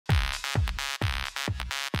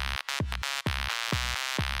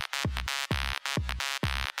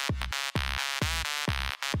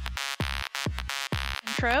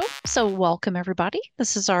intro. So, welcome everybody.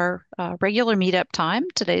 This is our regular meetup time.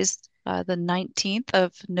 Today's the 19th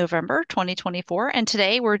of November, 2024. And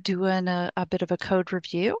today we're doing a bit of a code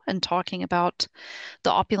review and talking about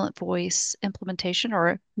the Opulent voice implementation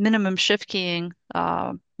or minimum shift keying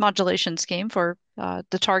modulation scheme for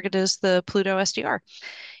the target is the Pluto SDR.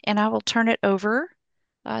 And I will turn it over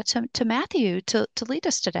to Matthew to lead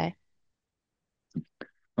us today.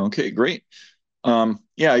 Okay, great.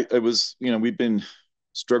 Yeah, I was, we've been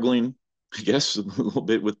struggling, I guess, a little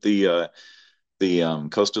bit with the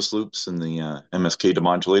Costas loops and the MSK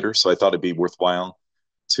demodulator. So I thought it'd be worthwhile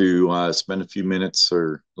to spend a few minutes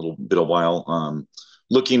or a little bit of while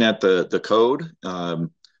looking at the code.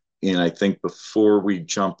 And I think before we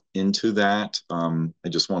jump into that, I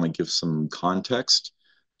just want to give some context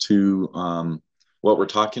to what we're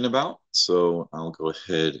talking about. So I'll go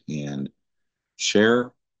ahead and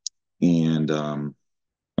share. And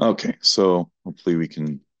okay, so hopefully we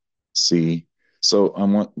can see. So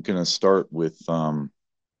I'm going to start with oh,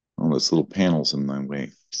 this little panel's in my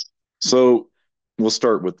way. So we'll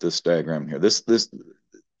start with this diagram here. This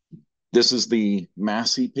is the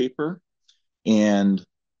Massey paper, and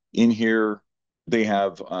in here they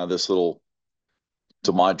have this little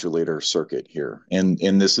demodulator circuit here, and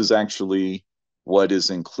this is actually what is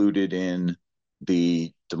included in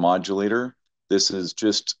the demodulator. This is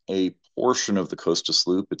just a portion of the Costas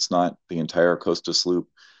loop. It's not the entire Costas loop.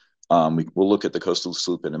 We'll look at the Costas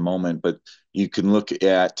loop in a moment, but you can look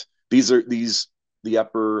at the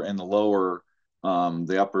upper and the lower.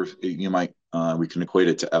 The upper we can equate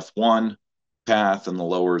it to F1 path, and the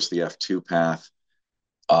lower is the F2 path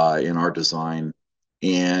in our design.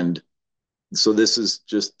 And so this is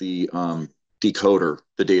just the decoder,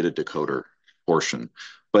 the data decoder portion,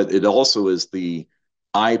 but it also is the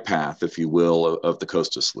I path, if you will, of the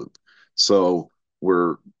Costas loop. So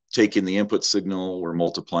we're taking the input signal, we're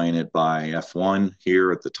multiplying it by F1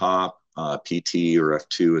 here at the top, PT or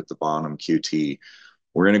F2 at the bottom, QT.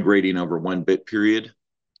 We're integrating over 1 bit period.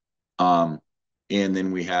 And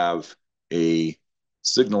then we have a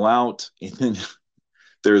signal out, and then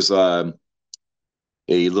there's a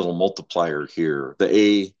little multiplier here. The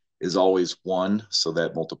A is always 1, so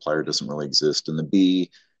that multiplier doesn't really exist. And the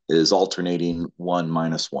B is alternating 1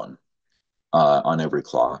 minus 1 on every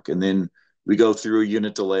clock. And then we go through a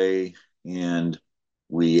unit delay, and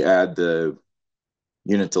we add the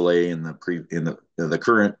unit delay in the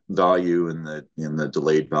current value and the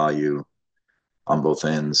delayed value on both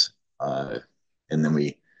ends. And then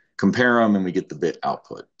we compare them and we get the bit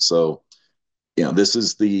output. So this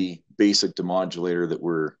is the basic demodulator that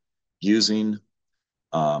we're using.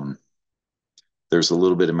 There's a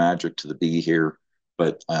little bit of magic to the B here,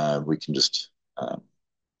 but we can just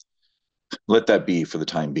let that be for the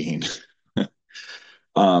time being.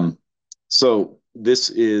 So this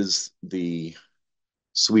is the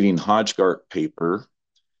Sweeting-Hodgart paper.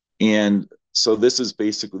 And so this is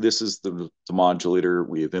the demodulator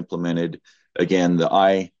we have implemented. Again, the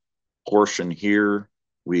I portion here,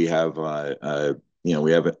 we have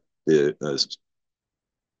we have the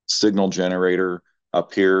signal generator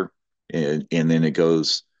up here, and then it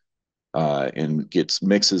goes and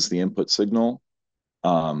mixes the input signal.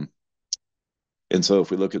 And so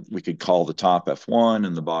if we could call the top F1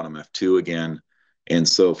 and the bottom F2 again. And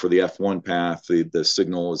so for the F1 path, the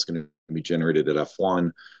signal is going to be generated at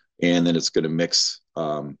F1, and then it's going to mix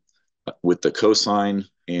with the cosine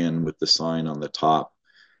and with the sine on the top.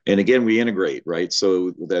 And again, we integrate, right?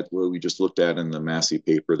 So that what we just looked at in the Massey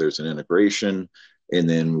paper, there's an integration, and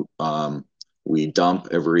then we dump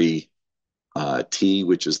every t,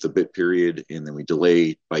 which is the bit period, and then we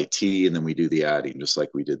delay by t, and then we do the adding, just like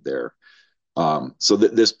we did there. So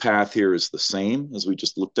this path here is the same as we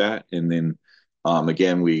just looked at, and then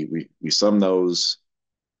again, we sum those.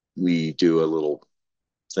 We do a little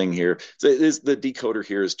thing here. So the decoder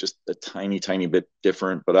here is just a tiny bit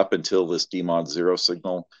different, but up until this DMOD 0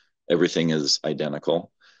 signal, everything is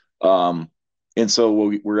identical. And so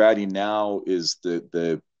what we're adding now is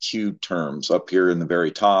the Q terms up here in the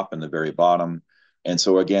very top and the very bottom. And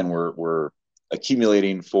so again, we're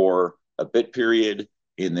accumulating for a bit period,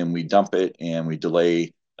 and then we dump it and we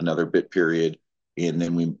delay another bit period, and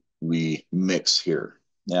then we mix here.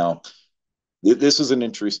 Now, this is an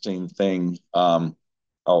interesting thing.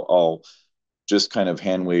 I'll just kind of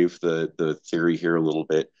hand wave the theory here a little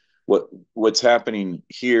bit. What's happening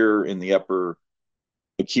here in the upper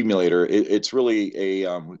accumulator, it's really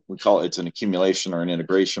we call it's an accumulation or an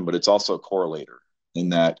integration, but it's also a correlator in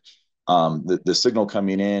that the signal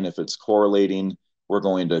coming in, if it's correlating, we're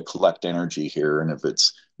going to collect energy here, and if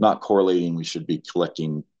it's not correlating, we should be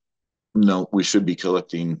collecting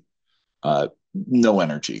no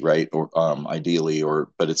energy, right? Or ideally, or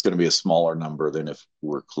but it's going to be a smaller number than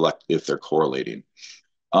if they're correlating.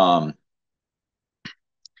 Um,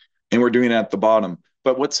 and we're doing it at the bottom.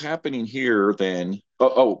 But what's happening here then?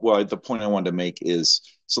 Well, the point I wanted to make is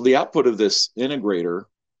so the output of this integrator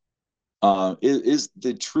is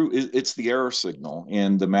the true. It's the error signal,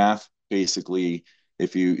 and the math basically,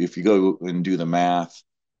 if you go and do the math,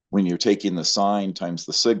 when you're taking the sine times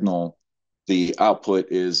the signal, the output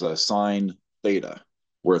is a sine theta,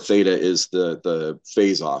 where theta is the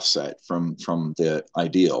phase offset from the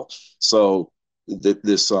ideal. So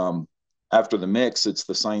this after the mix, it's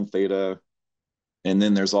the sine theta, and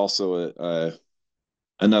then there's also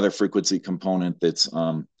another frequency component that's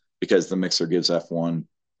because the mixer gives F1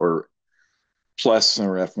 or plus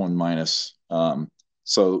or F1 minus.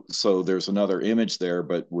 So there's another image there,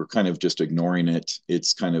 but we're kind of just ignoring it.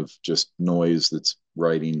 It's kind of just noise that's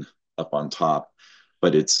writing up on top,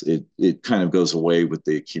 but it kind of goes away with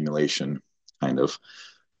the accumulation kind of.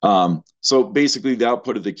 So basically, the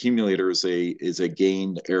output of the accumulator is a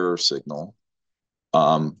gained error signal,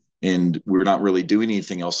 and we're not really doing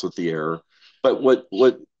anything else with the error. But what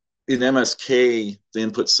in MSK the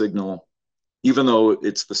input signal, even though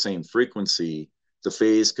it's the same frequency, the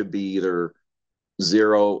phase could be either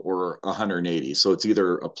 0 or 180. So it's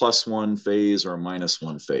either a +1 phase or a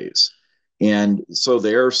 -1 phase. And so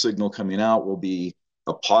the error signal coming out will be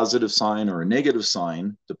a positive sign or a negative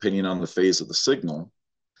sign, depending on the phase of the signal.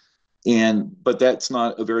 But that's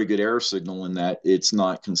not a very good error signal in that it's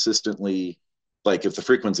not consistently, like if the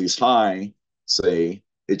frequency is high, say,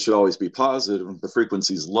 it should always be positive. If the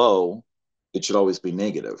frequency is low, it should always be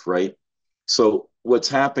negative, right? So what's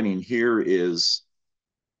happening here is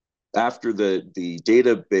after the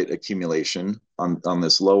data bit accumulation on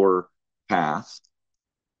this lower path,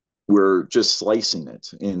 we're just slicing it.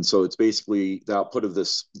 And so it's basically the output of the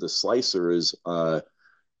slicer is a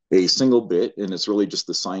single bit, and it's really just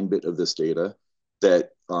the sign bit of this data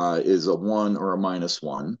that is a 1 or a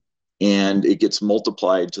 -1, and it gets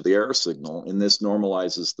multiplied to the error signal, and this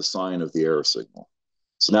normalizes the sign of the error signal.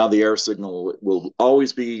 So now the error signal will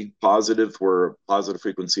always be positive for a positive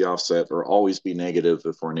frequency offset, or always be negative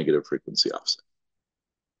for a negative frequency offset.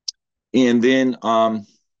 And then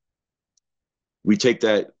we take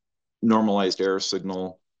that normalized error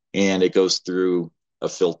signal, and it goes through a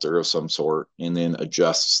filter of some sort, and then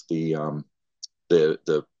adjusts the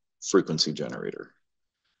frequency generator.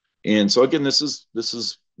 And so again, this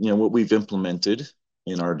is what we've implemented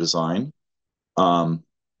in our design. Um,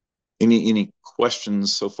 any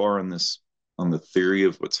questions so far on this, on the theory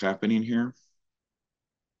of what's happening here?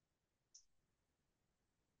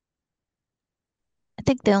 I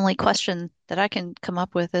think the only question that I can come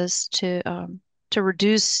up with is to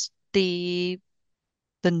reduce the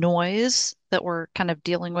noise that we're kind of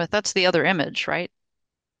dealing with. That's the other image, right?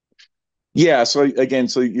 Yeah. So again,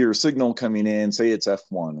 so your signal coming in, say it's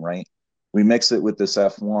F1, right? We mix it with this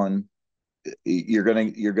F1. You're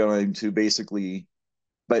going to basically,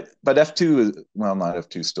 but F2 is, well, not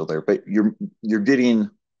F2 is still there, but you're getting,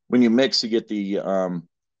 when you mix, you get the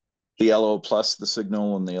LO plus the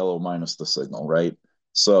signal and the LO minus the signal, right?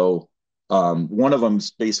 So one of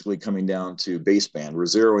them's basically coming down to baseband. We're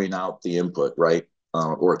zeroing out the input, right?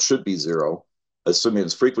 Or it should be zero. Assuming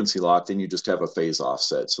it's frequency locked, then you just have a phase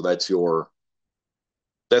offset. So that's the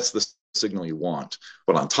signal you want.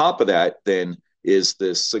 But on top of that, then is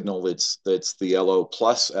this signal that's the LO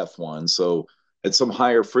plus F1. So at some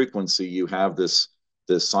higher frequency, you have this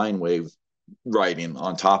sine wave writing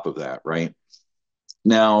on top of that, right?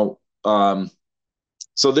 Now,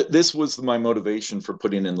 so this was my motivation for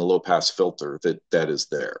putting in the low pass filter that is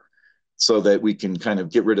there, so that we can kind of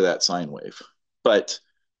get rid of that sine wave. But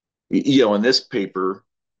in this paper,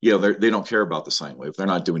 they don't care about the sine wave. They're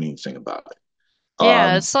not doing anything about it.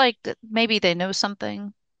 Yeah, Um, it's like maybe they know something.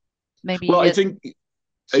 well, Maybe I it think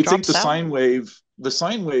I think drops out. the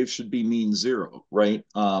sine wave should be mean zero, right?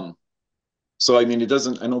 So I mean, it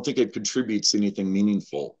doesn't. I don't think it contributes anything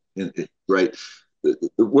meaningful, right?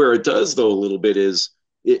 Where it does, though, a little bit is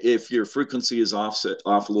if your frequency is offset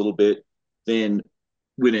off a little bit, then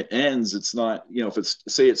when it ends, it's not. If it's,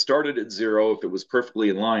 say it started at zero, if it was perfectly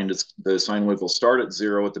in line, the sine wave will start at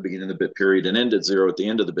zero at the beginning of the bit period and end at zero at the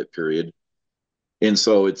end of the bit period. And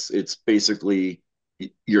so it's basically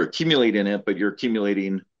you're accumulating it, but you're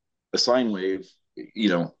accumulating a sine wave, you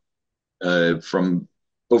know, from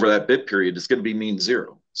over that bit period. It's going to be mean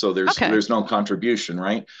zero. So there's Okay. there's no contribution,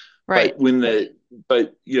 right? Right. But when the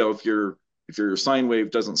but if your sine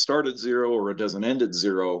wave doesn't start at zero or it doesn't end at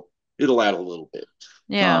zero, it'll add a little bit.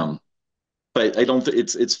 Yeah. Um, but I don't.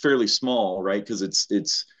 It's fairly small, right? Because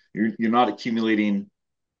you're not accumulating.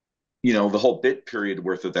 the whole bit period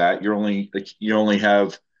worth of that, you only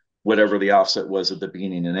have whatever the offset was at the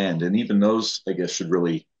beginning and end, and even those, I guess, should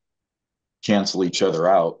really cancel each other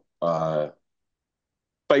out. But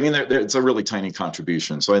I mean, it's a really tiny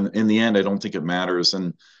contribution. So in the end, I don't think it matters.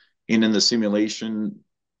 And in the simulation,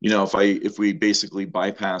 if we basically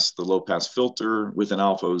bypass the low pass filter with an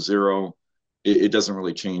alpha 0, it doesn't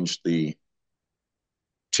really change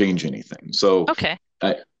anything. So Okay.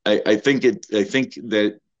 I think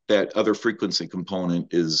that that other frequency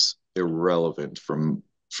component is irrelevant from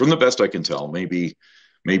the best I can tell. Maybe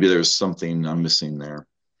there's something I'm missing there.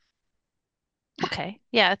 Okay.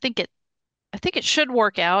 Yeah, I think it should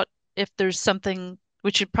work out if there's something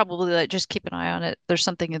we should probably like just keep an eye on it. There's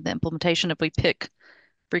something in the implementation if we pick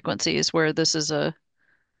frequencies where this is a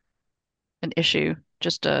an issue.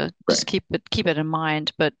 Just Right, keep it in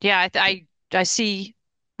mind. But yeah, I see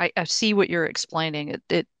I see what you're explaining.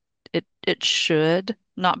 It should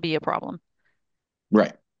not be a problem.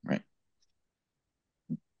 right, right.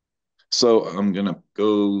 So I'm gonna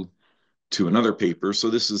go to another paper. So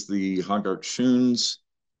this is the Hogarth Schuns,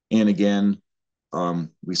 and again,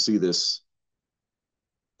 we see this.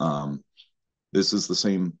 Um, this is the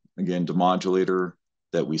same again demodulator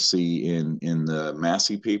that we see in the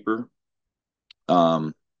Massey paper.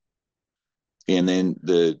 Um, and then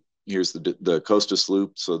here's the Costas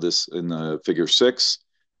loop. So this in the figure 6,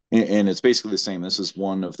 and it's basically the same. This is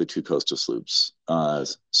one of the two Costas loops.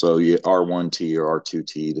 So you R1T or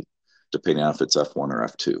R2T, depending on if it's F1 or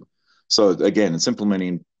F2. So again, it's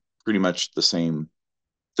implementing pretty much the same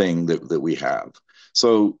thing that we have.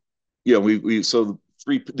 So we so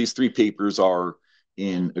these three papers are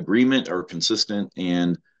in agreement or consistent,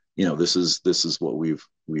 and this is what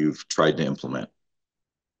we've tried to implement.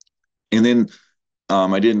 And then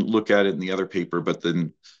I didn't look at it in the other paper, but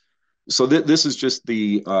then so this is just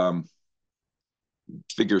the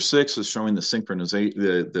figure 6 is showing the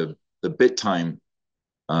synchronization, the bit time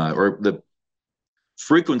or the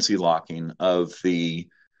frequency locking of the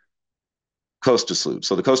Costas loops.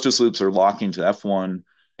 So the Costas loops are locking to F1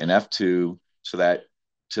 and F2 to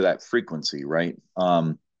that frequency, right?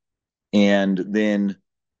 And then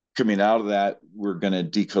coming out of that, we're going to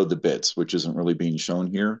decode the bits, which isn't really being shown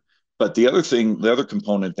here. But the other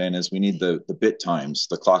component then is we need the bit times,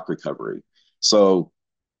 the clock recovery. So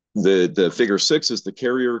the figure 6 is the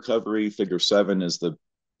carrier recovery. Figure 7 is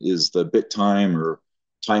the bit time or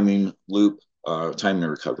timing loop, timing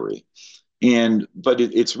recovery. But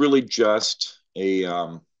it's really just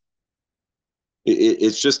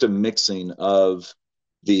it's just a mixing of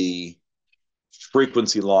the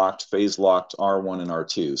frequency locked, phase locked R1 and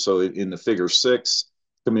R2. So in the figure 6,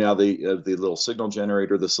 coming out of the little signal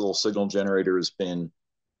generator, this little signal generator has been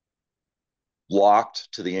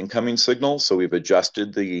locked to the incoming signal. So we've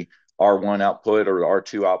adjusted the R1 output or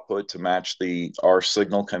R2 output to match the R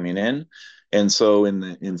signal coming in. And so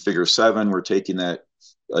in figure 7, we're taking that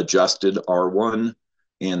adjusted R1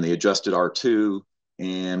 and the adjusted R2,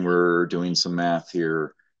 and we're doing some math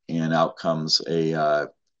here, and out comes a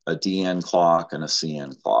DN clock and a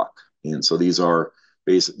CN clock. And so these are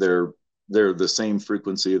basic. They're the same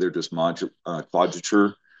frequency. They're just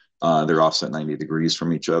quadrature. They're offset 90 degrees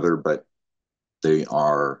from each other, but they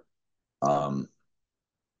are um,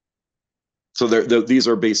 so these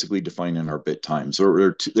are basically defined in our bit times,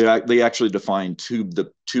 or they actually define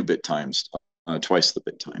the 2 bit times, twice the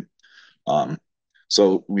bit time. Um,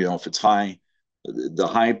 so if it's high, the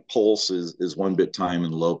high pulse is 1 bit time,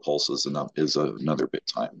 and the low pulse is another bit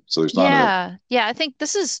time. So there's not a Yeah, yeah. I think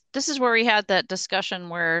this is where we had that discussion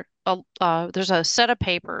where there's a set of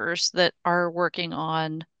papers that are working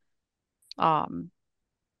on um,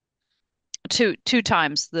 two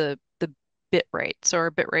times the bit rate. So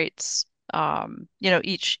our bit rates,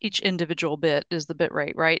 each individual bit is the bit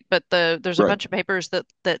rate, right? But there's a right, bunch of papers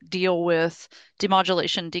that deal with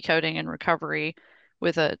demodulation, decoding, and recovery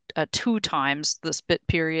with a two times this bit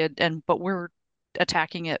period, but we're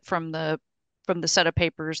attacking it from the set of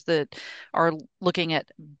papers that are looking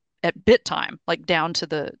at bit time, like down to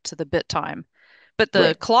the bit time. But the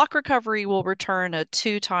right. clock recovery will return a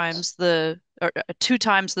two times this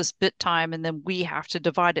bit time, and then we have to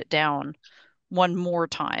divide it down one more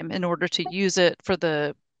time in order to use it for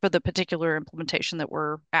the particular implementation that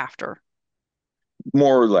we're after.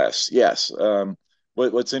 More or less, yes.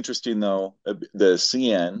 What's interesting though, the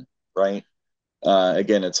CN, right?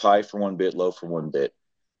 Again, it's high for 1 bit, low for 1 bit.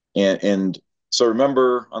 And so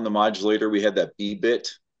remember on the modulator we had that B bit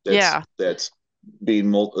Yeah. that's being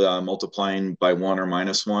multiplying by 1 or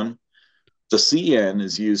 -1. The CN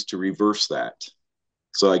is used to reverse that.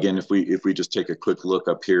 So again, if we just take a quick look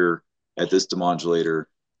up here at this demodulator,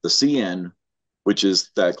 the CN which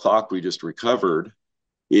is that clock we just recovered,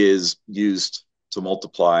 is used to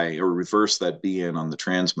multiply or reverse that BN on the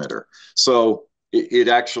transmitter. So it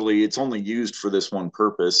actually, it's only used for this one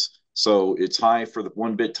purpose. So it's high for the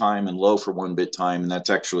 1 bit time and low for 1 bit time. And that's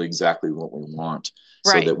actually exactly what we want,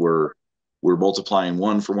 so Right. that we're multiplying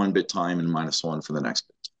one for 1 bit time and minus one for the next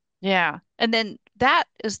bit. Yeah. And then that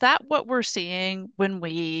is that what we're seeing when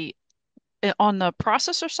we on the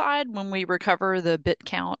processor side when we recover the bit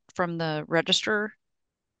count from the register?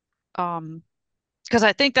 Um, because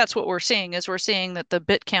I think that's what we're seeing is we're seeing that the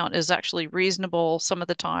bit count is actually reasonable some of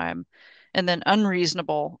the time and then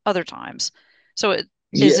unreasonable other times. So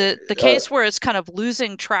is Yeah, it the uh, case where it's kind of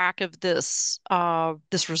losing track of this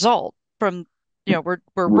result from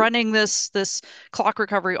we're running this clock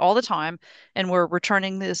recovery all the time and we're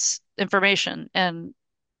returning this information and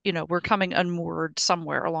we're coming unmoored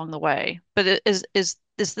somewhere along the way. But is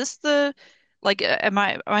this the like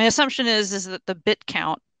my assumption is that the bit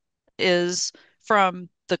count is from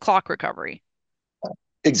the clock recovery.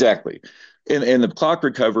 exactly. And the clock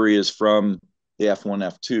recovery is from the F1,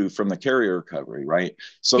 F2 from the carrier recovery, right?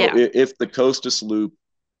 So Yeah. if the Costas loop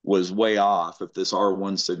was way off, if this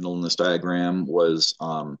R1 signal in this diagram was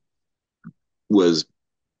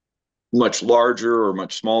much larger or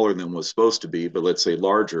much smaller than was supposed to be, but let's say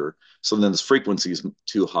larger, so then this frequency is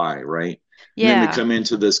too high, right? And then we Yeah. come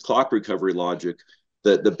into this clock recovery logic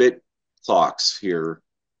that the bit clocks here,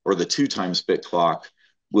 or the 2 times bit clock,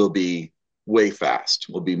 will be way fast,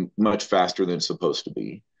 will be much faster than it's supposed to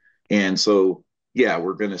be. And so, yeah,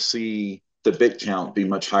 we're going to see the bit count be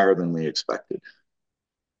much higher than we expected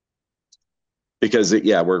because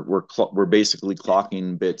yeah, we're basically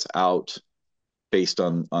clocking bits out based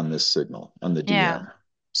on this signal on the Yeah. DN.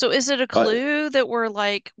 So is it a Uh, clue that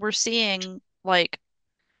we're seeing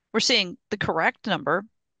the correct number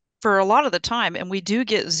for a lot of the time and we do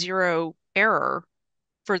get zero error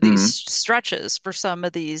for these mhm. stretches for some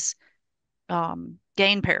of these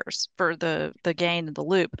gain pairs for the gain and the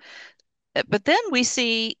loop. But then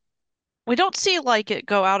we don't see like it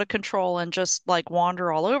go out of control and just like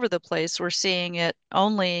wander all over the place. We're seeing it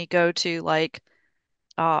only go to like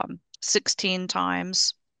 16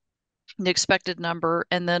 times the expected number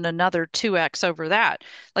and then another 2x over that.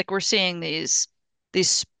 Like we're seeing these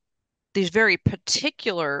these very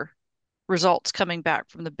particular results coming back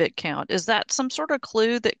from the bit count. Is that some sort of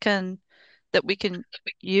clue that we can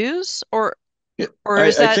use Yeah, or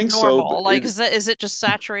is I that think so, but normal? Like is it just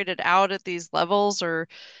saturated out at these levels or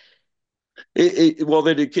well,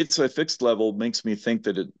 that it gets a fixed level makes me think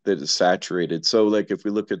that it's saturated. So, like, if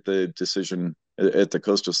we look at the decision at the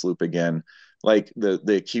Costas loop again, like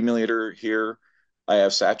the accumulator here, I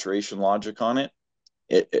have saturation logic on it,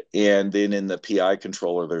 and then in the PI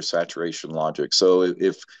controller, there's saturation logic. So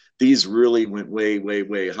if these really went way, way,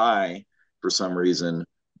 way high for some reason,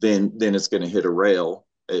 then it's going to hit a rail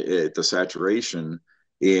at the saturation,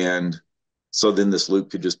 and so then this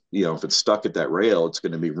loop could just, if it's stuck at that rail, it's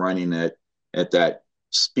going to be running at that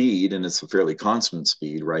speed, and it's a fairly constant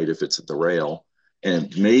speed, right? If it's at the rail,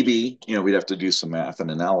 and maybe we'd have to do some math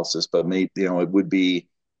and analysis, but maybe it would be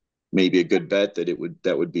maybe a good bet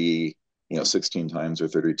that would be 16 times or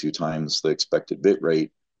 32 times the expected bit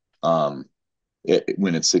rate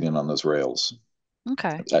when it's sitting on those rails.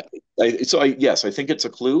 okay. Yes, I think it's a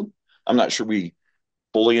clue. I'm not sure we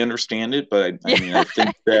fully understand it, but I Yeah. mean, I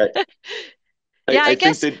think that Yeah, I I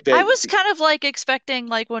think guess that I that was kind of like expecting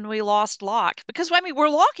like when we lost lock because I mean we're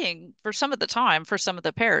locking for some of the time for some of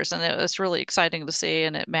the pairs and it was really exciting to see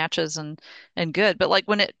and it matches and good. But like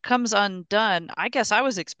when it comes undone, I guess I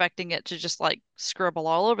was expecting it to just like scribble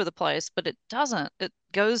all over the place, but it doesn't. It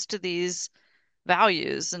goes to these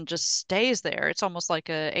values and just stays there. It's almost like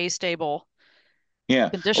a astable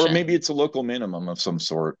yeah, or maybe condition. it's a local minimum of some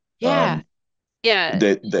sort. Yeah. Yeah.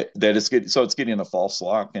 That it's getting, so it's getting a false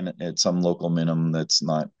lock and at some local minimum that's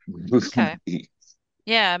not. Okay.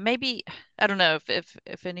 Yeah, maybe I don't know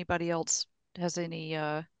if anybody else has any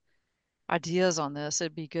ideas on this,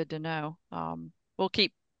 it'd be good to know. We'll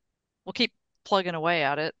keep plugging away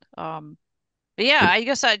at it. But yeah, I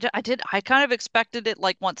guess I kind of expected it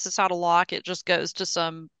like once it's out of lock, it just goes to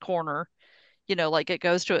some corner, like it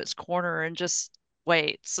goes to its corner and just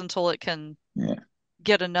waits until it can Yeah.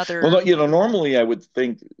 get Well, another. normally I would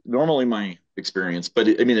think, normally my experience, but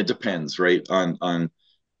I mean, it depends, right, on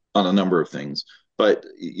a number of things. But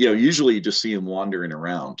usually you just see them wandering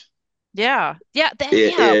around. Yeah. Yeah,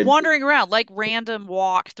 yeah, And wandering around like random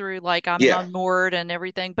walk through like I'm yeah, unmoored and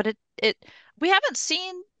everything, but it we haven't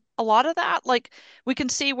seen a lot of that. Like we can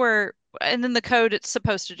see where and then the code it's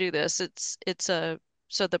supposed to do this. It's a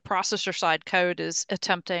so the processor side code is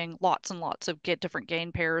attempting lots and lots of get different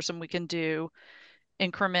gain pairs, and we can do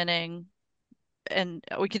incrementing, and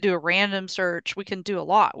we can do a random search. We can do a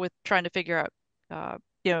lot with trying to figure out,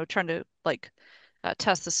 trying to like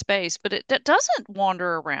test the space, but it doesn't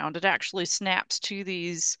wander around. It actually snaps to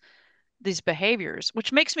these behaviors,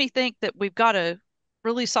 which makes me think that we've got a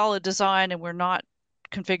really solid design and we're not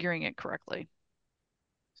configuring it correctly.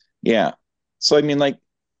 Yeah. So I mean, like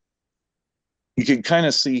you can kind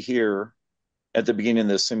of see here at the beginning of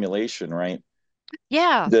the simulation, right?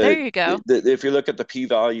 Yeah, there you go. If you look at the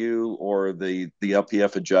p-value or the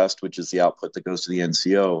LPF adjust, which is the output that goes to the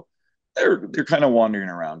NCO, they're kind of wandering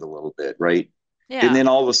around a little bit, right? And Yeah, then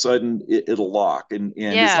all of a sudden it'll lock, and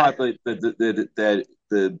it's yeah, not that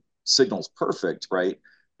the signal's perfect, right?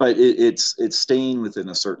 But it's staying within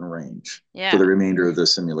a certain range for the yeah, remainder of the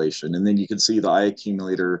simulation, and then you can see the I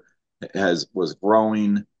accumulator has was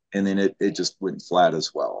growing, and then it just went flat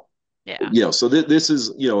as well. yeah, So this is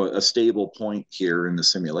a stable point here in the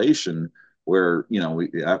simulation where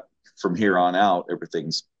from here on out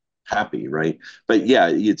everything's happy, right? But yeah,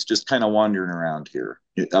 it's just kind of wandering around here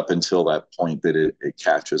up until that point that it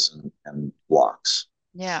catches and locks.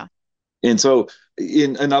 yeah, And so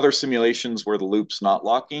in other simulations where the loop's not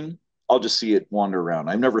locking, I'll just see it wander around.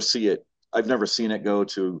 I've never seen it go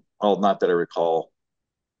to, well, not that I recall.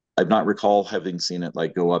 I've not recall having seen it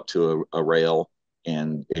like go up to a rail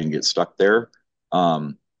and get stuck there.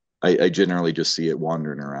 Um, I generally just see it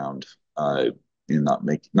wandering around, and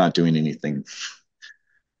not doing anything.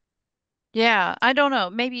 yeah. I don't know.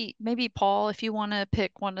 Maybe Paul, if you want to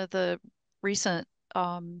pick one of the recent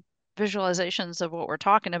um, visualizations of what we're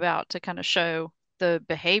talking about to kind of show the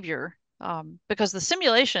behavior, because the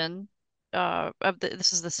simulation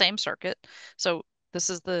this is the same circuit, so this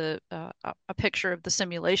is the a picture of the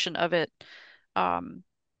simulation of it. Um,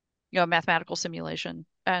 mathematical simulation.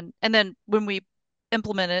 And then when we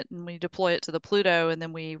implement it and we deploy it to the Pluto and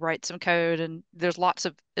then we write some code and there's lots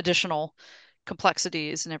of additional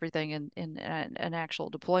complexities and everything in an actual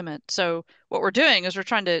deployment. So what we're doing is we're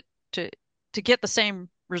trying to to get the same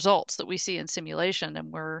results that we see in simulation,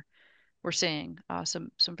 and we're seeing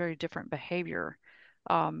some very different behavior.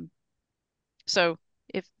 Um, so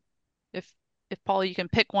if if if Paul, you can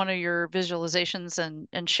pick one of your visualizations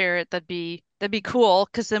and share it, that'd be cool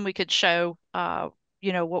because then we could show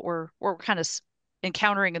what we're kind of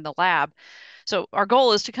encountering in the lab. So our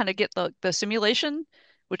goal is to kind of get the simulation,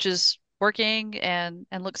 which is working and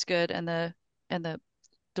looks good, and the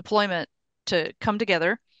deployment to come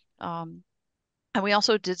together. Um, and we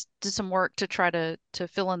also did some work to try to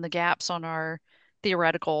fill in the gaps on our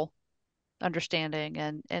theoretical understanding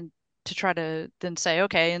and to try to then say,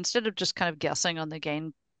 okay, instead of just kind of guessing on the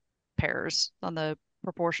gain pairs, on the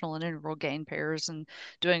proportional and integral gain pairs and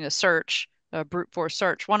doing a search, a brute force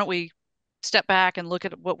search, why don't we step back and look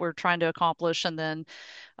at what we're trying to accomplish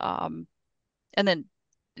um, and then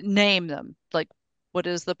name them, like what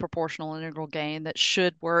is the proportional integral gain that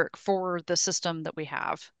should work for the system that we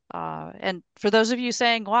have. And for those of you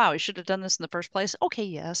saying, "Wow, we should have done this in the first place," okay,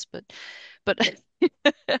 yes, but but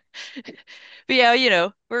yeah,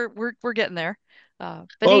 we're getting there. But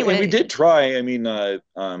Well, and we anyway, did try. I mean,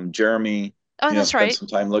 Jeremy, oh, that's spent right. some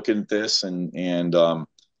time looking at this, and I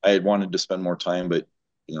had wanted to spend more time, but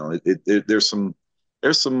there's some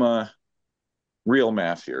real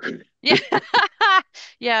math here. Yeah.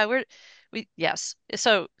 Yeah, we yes.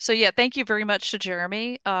 So yeah, thank you very much to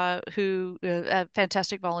Jeremy, who a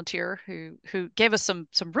fantastic volunteer who gave us some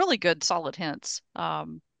really good solid hints.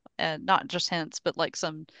 And not just hints, but like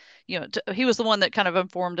some, he was the one that kind of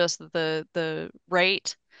informed us that the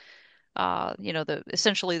rate the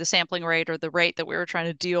essentially the sampling rate or the rate that we were trying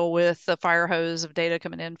to deal with the fire hose of data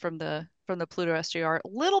coming in from the Pluto SGR a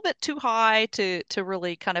little bit too high to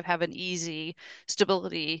really kind of have an easy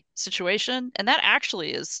stability situation. And that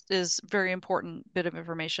actually is very important bit of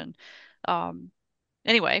information. Um,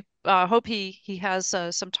 anyway, hope he has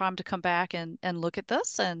some time to come back and look at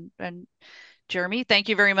this. And Jeremy, thank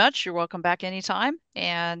you very much. You're welcome back anytime,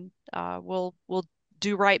 and we'll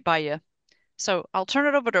do right by you. So I'll turn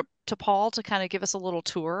it over to Paul to kind of give us a little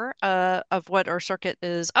tour of what our circuit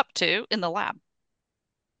is up to in the lab.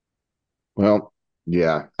 Well,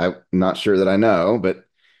 yeah, I'm not sure that I know, but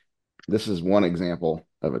this is one example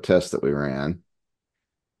of a test that we ran.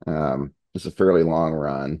 It's a fairly long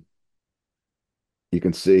run. You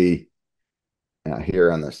can see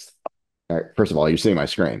here on this. First of all, you see my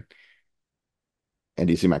screen, and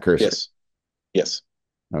do you see my cursor? Yes, yes.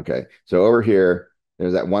 Okay, so over here,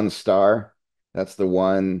 there's that one star. That's the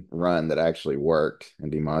one run that actually worked and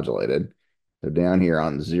demodulated. So down here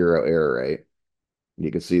on zero error rate, you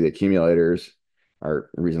can see the accumulators are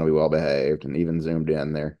reasonably well behaved, and even zoomed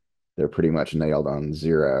in, they're pretty much nailed on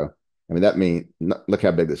zero. I mean, that means look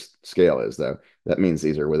how big this scale is, though. That means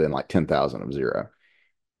these are within like 10,000 of zero.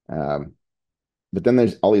 Um, but then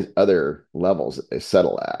there's all these other levels that they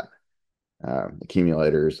settle at.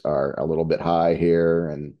 Accumulators are a little bit high here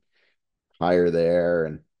and higher there,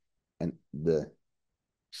 and the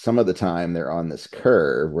some of the time they're on this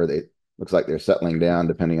curve where they looks like they're settling down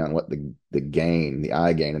depending on what the gain, the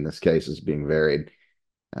I gain in this case, is being varied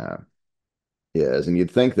uh, is. And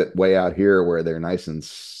you'd think that way out here where they're nice and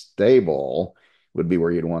stable would be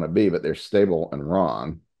where you'd want to be, but they're stable and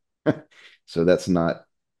wrong. So that's not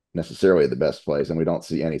necessarily the best place, and we don't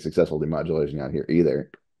see any successful demodulation out here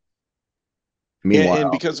either. And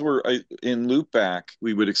Meanwhile, because we're in loopback,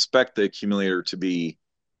 we would expect the accumulator to be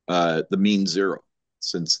the mean zero,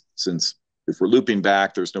 since if we're looping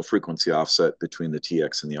back, there's no frequency offset between the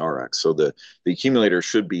TX and the RX. So the accumulator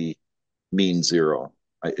should be mean zero,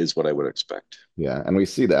 is what I would expect. yeah, and we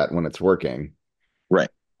see that when it's working. Right.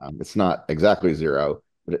 It's not exactly zero,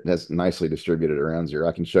 but it has nicely distributed around zero.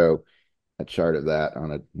 I can show a chart of that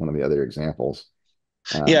on one of the other examples.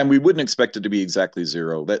 Yeah, Um, and we wouldn't expect it to be exactly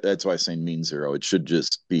zero. That's why I'm saying mean zero. It should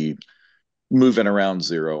just be moving around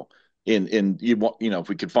zero. And you want, if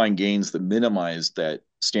we could find gains that minimize that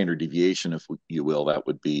standard deviation, if you will, that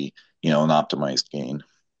would be, an optimized gain.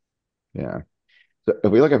 yeah. So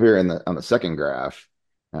if we look up here on the second graph,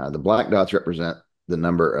 the black dots represent the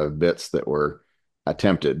number of bits that were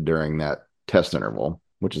attempted during that test interval,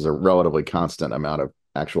 which is a relatively constant amount of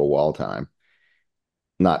actual wall time.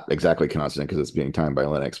 Not exactly constant because it's being timed by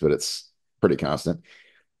Linux, but it's pretty constant.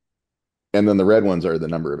 And then the red ones are the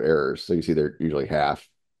number of errors. So you see they're usually half,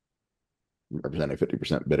 representing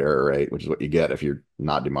 50% bit error rate, which is what you get if you're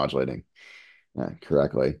not demodulating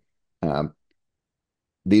correctly. Um,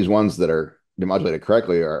 these ones that are demodulated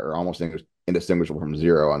correctly are almost indistinguishable from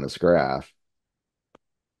zero on this graph.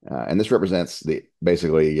 And this represents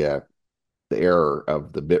basically the error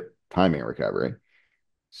of the bit timing recovery.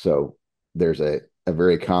 So there's a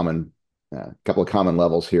very common couple of common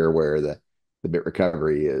levels here where the bit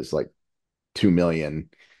recovery is like 2 million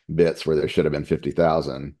bits where there should have been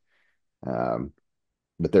 50,000. Um,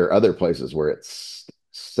 but there are other places where it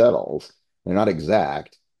settles. They're not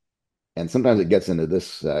exact. And sometimes it gets into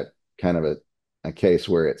this kind of a case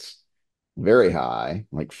where it's very high,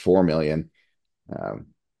 like 4 million, um,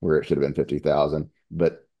 where it should have been 50,000,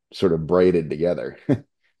 but sort of braided together.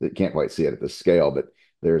 You can't quite see it at the scale, but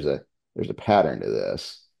there's a there's a pattern to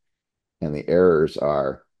this, and the errors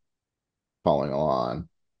are following along.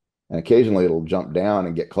 And occasionally it'll jump down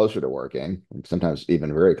and get closer to working, sometimes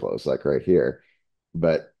even very close, like right here.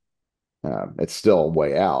 But it's still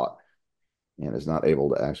way out and is not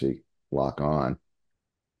able to actually lock on.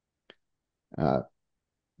 Uh,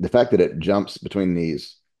 the fact that it jumps between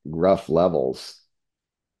these rough levels,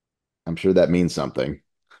 I'm sure that means something,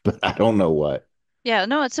 but I don't know what. Yeah,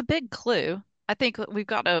 no, it's a big clue. I think that we've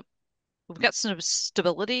got some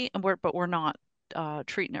stability and we're not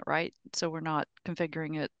treating it right. So we're not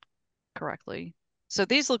configuring it correctly. So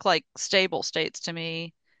these look like stable states to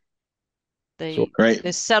me. So They Right.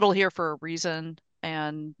 they settle here for a reason,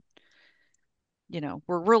 and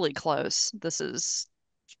we're really close. This is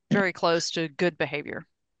Yeah. very close to good behavior.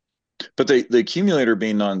 But the accumulator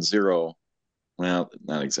being non-zero, well,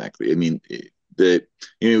 not exactly. I mean, the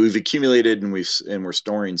we've accumulated and we're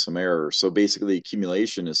storing some error. So basically,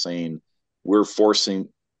 accumulation is saying we're forcing.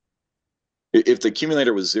 If the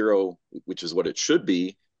accumulator was zero, which is what it should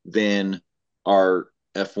be, then our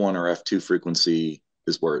F1 or F2 frequency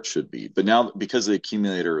is where it should be. But now, because the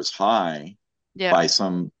accumulator is high Yeah. by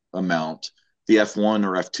some amount, the F1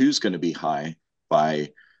 or F2 is going to be high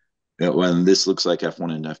by when this looks like F1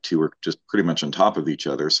 and F2 are just pretty much on top of each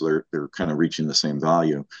other, so they're kind of reaching the same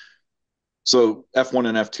value. So F1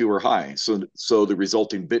 and F2 are high, so the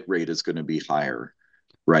resulting bit rate is going to be higher,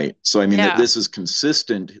 right? So I mean that Yeah. this is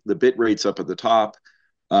consistent. The bit rates up at the top,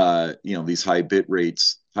 these high bit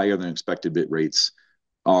rates, higher than expected bit rates,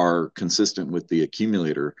 are consistent with the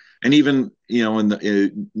accumulator. And even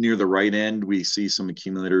near the right end, we see some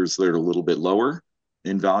accumulators that are a little bit lower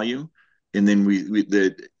in value, and then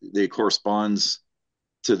they corresponds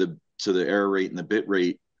to the error rate and the bit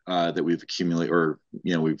rate that we've accumulated or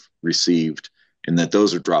we've received, and that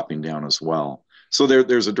those are dropping down as well. So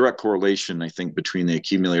there's a direct correlation, I think, between the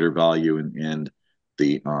accumulator value and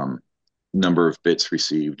the number of bits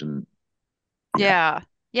received, and yeah. Yeah.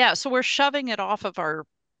 Yeah. So we're shoving it off of our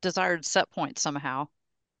desired set point somehow.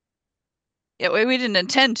 Yeah, we didn't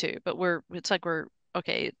intend to, but it's like we're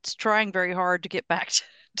okay, it's trying very hard to get back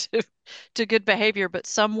to to good behavior, but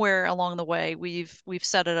somewhere along the way we've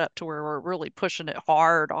set it up to where we're really pushing it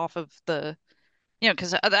hard off of the,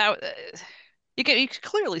 because you can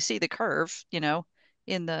clearly see the curve,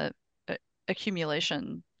 in the uh,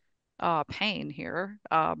 accumulation pain here.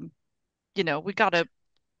 We got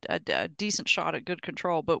a decent shot at good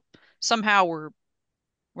control, but somehow we're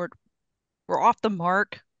we're off the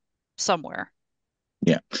mark somewhere.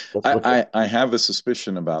 Yeah. What's I have a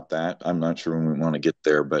suspicion about that. I'm not sure when we want to get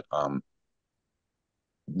there, but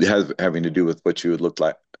having to do with what you had looked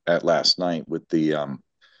like at last night with the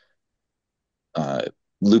uh,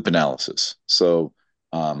 loop analysis. So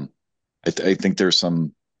um, I think there's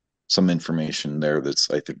some information there that's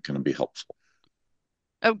I think going to be helpful.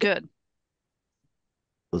 Oh, good.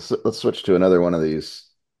 let's switch to another one of these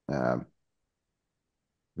um,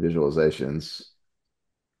 visualizations.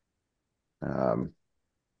 Um,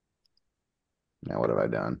 Now what have I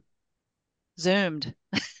done? Zoomed.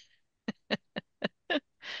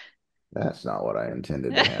 That's not what I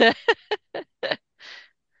intended to have.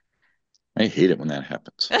 I hate it when that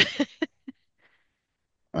happens.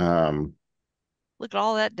 Um, Look at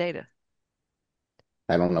all that data.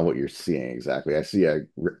 I don't know what you're seeing exactly. I see a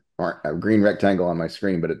green rectangle on my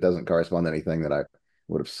screen, but it doesn't correspond to anything that I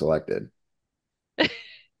would have selected.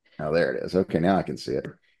 Oh, there it is. Okay, now I can see it.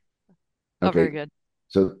 Oh, very Okay, good.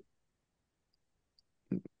 so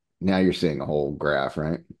now you're seeing a whole graph,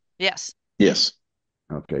 right? Yes. Yes.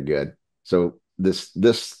 Okay, good. So this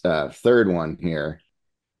third one here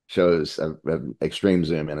shows a extreme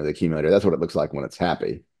zoom in of the accumulator. That's what it looks like when it's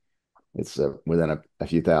happy. It's within a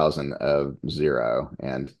few thousand of zero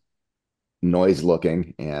and noise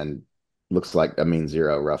looking and looks like a mean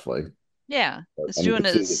zero roughly. Yeah. It's And you doing can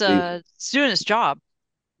see its that these uh it's doing its job.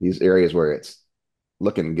 these areas where it's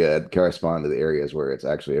looking good correspond to the areas where it's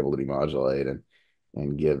actually able to demodulate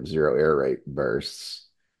and give zero error rate bursts,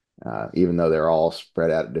 even though they're all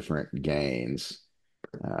spread out at different gains.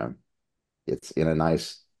 Uh, it's in a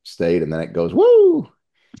nice state, and then it goes woo,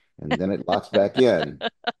 and then it locks back in.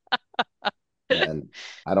 And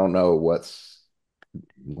I don't know what's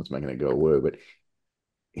making it go woo, but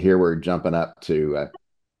here we're jumping up to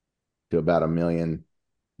about 1 million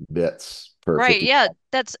bits per Right, 50. yeah,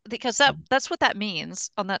 that's because that's what that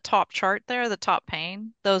means on that top chart there, the top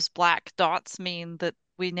pane. Those black dots mean that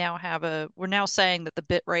we're now saying that the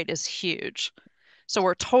bit rate is huge. So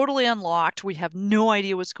we're totally unlocked. We have no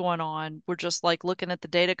idea what's going on. We're just like looking at the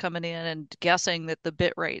data coming in and guessing that the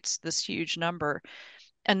bit rate's this huge number.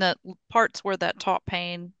 And the parts where that top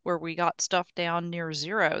pane, where we got stuff down near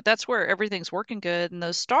zero, that's where everything's working good. And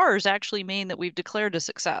those stars actually mean that we've declared a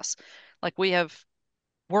success. Like we have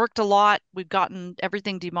worked a lot. We've gotten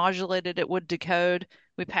everything demodulated. It would decode.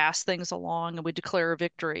 We pass things along and we declare a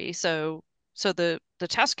victory. So the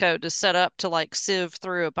test code is set up to like sieve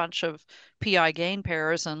through a bunch of PI gain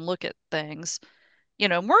pairs and look at things.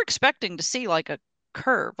 And we're expecting to see like a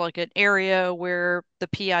curve, like an area where the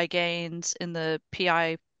PI gains in the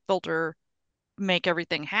PI filter make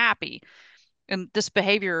everything happy. And this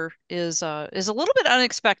behavior is a little bit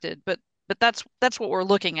unexpected, but that's what we're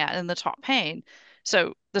looking at in the top pane.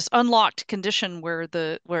 So this unlocked condition where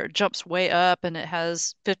it jumps way up and it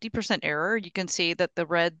has 50% error, you can see that the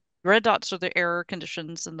red dots are the error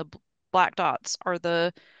conditions and the black dots are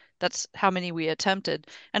that's how many we attempted.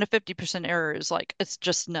 And a 50% error is like it's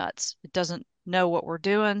just nuts. It doesn't know what we're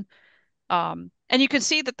doing. And you can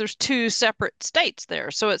see that there's two separate states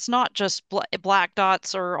there. So it's not just black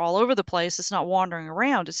dots are all over the place. It's not wandering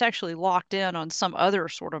around. It's actually locked in on some other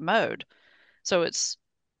sort of mode. So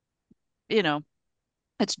you know,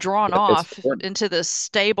 it's drawn It's off important. into this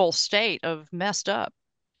stable state of messed up.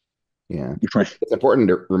 Yeah. Right. It's important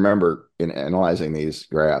to remember in analyzing these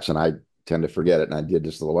graphs, and I tend to forget it, and I did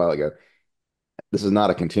just a little while ago. This is not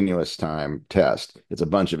a continuous time test. It's a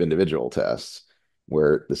bunch of individual tests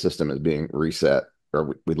where the system is being reset,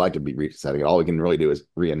 or we'd like to be resetting it. All we can really do is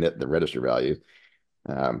re-init the register value.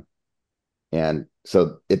 Um, and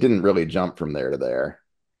so it didn't really jump from there to there.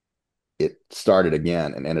 It started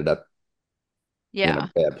again and ended up in a Yeah.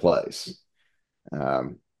 bad place.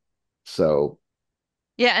 Um, so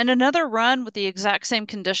Yeah, and another run with the exact same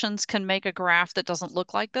conditions can make a graph that doesn't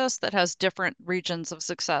look like this, that has different regions of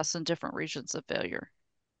success and different regions of failure.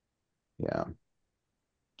 yeah,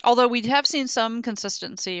 Although we have seen some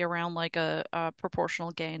consistency around like a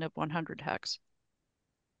proportional gain of 100 hex.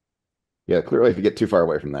 yeah. Clearly, if you get too far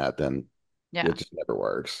away from that, then Yeah. it just never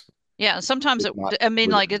works. Yeah, and sometimes It's not I mean,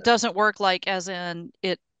 within like it doesn't work like as in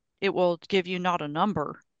it will give you not a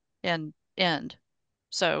number and end.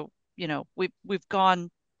 So, we've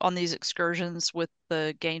gone on these excursions with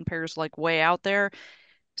the gain pairs like way out there.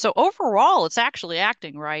 So overall, it's actually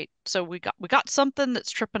acting right. So we got something that's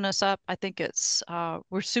tripping us up. I think it's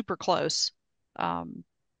we're super close. Um,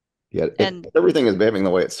 Yeah, if and everything is behaving the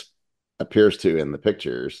way it appears to in the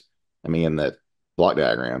pictures, I mean, in the block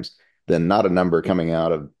diagrams, then not a number coming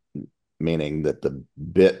out of meaning that the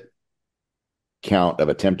bit count of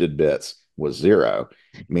attempted bits was zero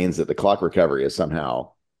means that the clock recovery is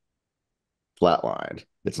somehow flatlined.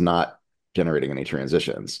 It's not generating any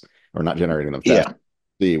transitions or not generating them fast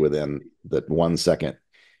Yeah. within the 1 second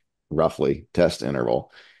roughly test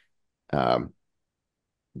interval. Um,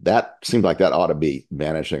 that seems like that ought to be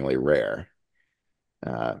vanishingly rare.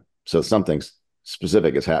 Uh, so something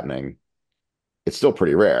specific is happening. It's still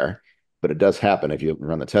pretty rare, but it does happen if you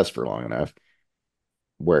run the test for long enough,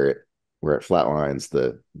 where it where it flatlines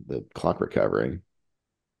the clock recovery.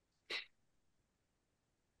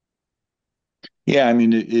 Yeah, I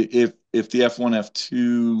mean, if the F1,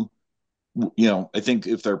 F2, I think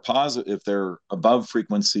if they're positive, if they're above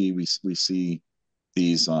frequency, we see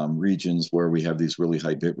these regions where we have these really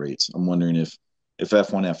high bit rates. I'm wondering if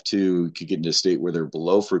F1, F2 could get into a state where they're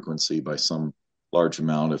below frequency by some large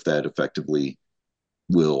amount, if that effectively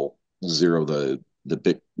will zero the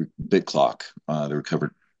bit clock, the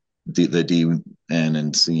recovered the DN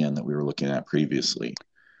and CN that we were looking at previously.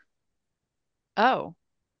 oh,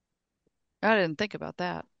 I didn't think about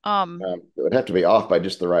that. It would have to be off by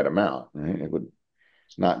just the right amount, right? It would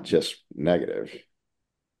not just negative.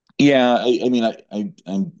 Yeah, I mean,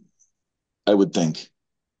 I would think,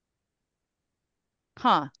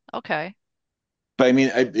 Huh. Okay. but I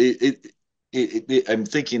mean, I'm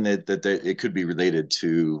thinking that it could be related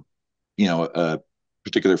to a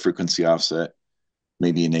particular frequency offset,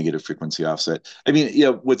 maybe a negative frequency offset. I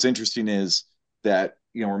mean, what's interesting is that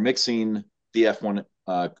we're mixing the F1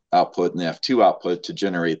 output and the F2 output to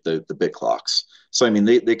generate the bit clocks. So I mean,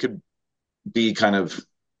 they could be kind of,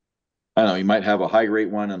 I don't know, you might have a high rate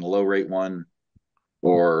one and a low rate one,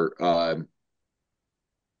 or I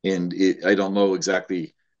don't know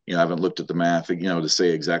exactly. I haven't looked at the math, to say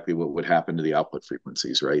exactly what would happen to the output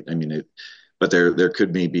frequencies, right? I mean, but there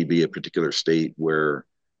could maybe be a particular state where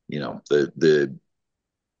the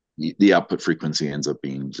output frequency ends up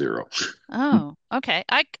being zero. Oh, okay.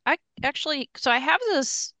 I actually, so I have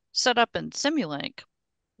this set up in Simulink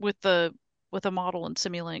with a model in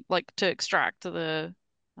Simulink, like to extract the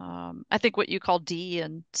I think what you call D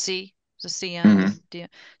and C, the CN Mm-hmm. and D.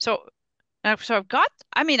 So so I've got,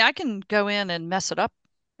 I mean, I can go in and mess it up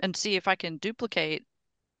and see if I can duplicate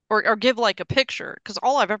or give like a picture, because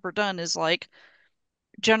all I've ever done is like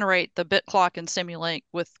generate the bit clock in Simulink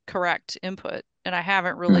with correct input, and I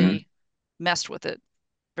haven't Mm-hmm. really messed with it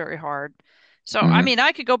very hard. So, I Mm-hmm. mean,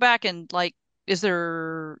 I could go back and like, is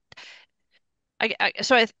there, I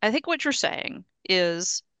think what you're saying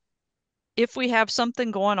is if we have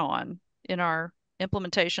something going on in our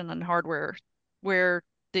implementation and hardware where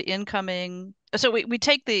the incoming, so we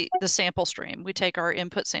take the sample stream, we take our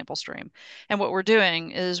input sample stream, and what we're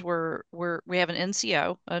doing is we have an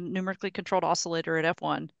NCO, a numerically controlled oscillator at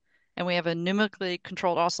F1, and we have a numerically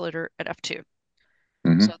controlled oscillator at F2.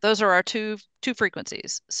 Mm-hmm. So those are our two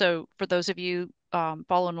frequencies. So for those of you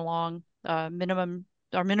following along, our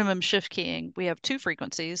minimum shift keying, we have two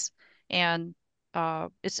frequencies, and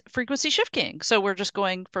it's frequency shift keying. So we're just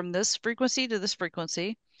going from this frequency to this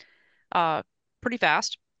frequency, uh, pretty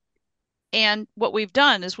fast. And what we've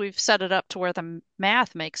done is we've set it up to where the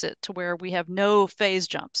math makes it to where we have no phase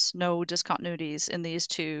jumps, no discontinuities in these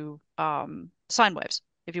two sine waves,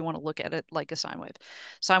 if you want to look at it like a sine wave.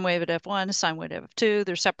 Sine wave at F1, sine wave at F2,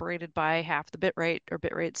 they're separated by half the bit rate, or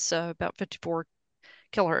bit rate's about 54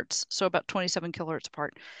 kilohertz, so about 27 kilohertz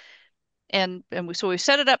apart. So we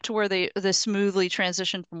set it up to where they smoothly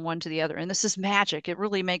transition from one to the other. And this is magic. It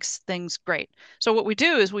really makes things great. So what we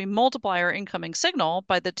do is we multiply our incoming signal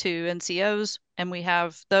by the two NCOs, and we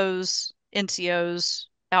have those NCOs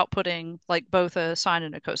outputting like both a sine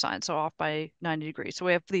and a cosine, so off by 90 degrees. So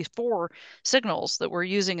we have these four signals that we're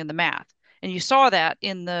using in the math. And you saw that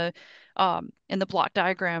in the block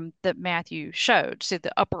diagram that Matthew showed. See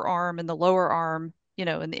the upper arm and the lower arm,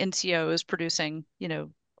 and the NCO is producing,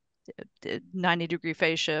 90-degree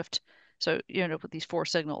phase shift. So you end up with these four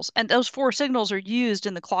signals. And those four signals are used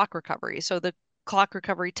in the clock recovery. So the clock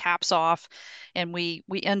recovery taps off and we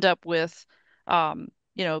end up with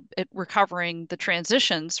it recovering the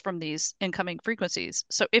transitions from these incoming frequencies.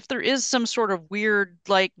 So if there is some sort of weird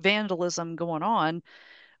like vandalism going on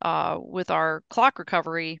with our clock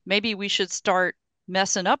recovery, maybe we should start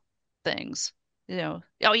messing up things.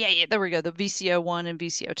 Oh yeah, yeah, there we go. The VCO1 and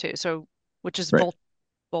VCO2. So which is Right.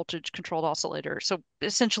 voltage controlled oscillator. So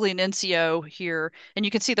essentially an NCO here, and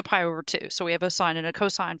you can see the pi over 2. So we have a sine and a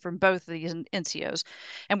cosine from both of these NCOs.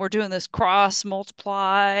 And we're doing this cross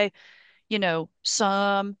multiply,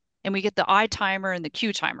 sum, and we get the I timer and the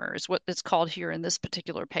Q timer is what it's called here in this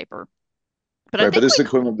particular paper. But I Right, but think this we is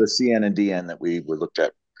equivalent to the CN and DN that we were looked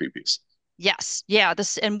at previously. Yes. Yeah,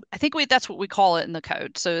 this and I think we that's what we call it in the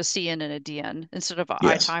code. So a CN and a DN instead of a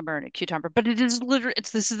I Yes. timer and a Q timer. But it is literally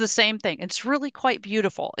it's this is the same thing. It's really quite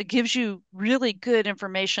beautiful. It gives you really good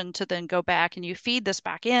information to then go back and you feed this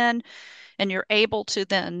back in and you're able to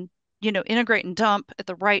then, integrate and dump at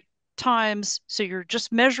the right times. So you're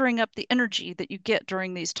just measuring up the energy that you get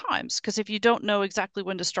during these times. Because if you don't know exactly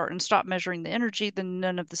when to start and stop measuring the energy, then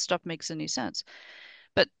none of the stuff makes any sense.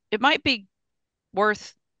 But it might be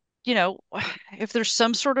worth, you know, if there's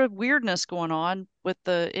some sort of weirdness going on with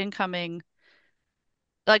the incoming,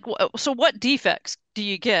 like, so what defects do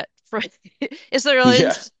you get from, is there,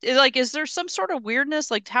 Yeah. is there some sort of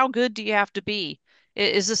weirdness? Like, how good do you have to be?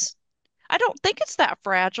 Is this, I don't think it's that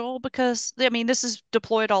fragile because, I mean, this is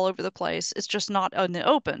deployed all over the place. It's just not in the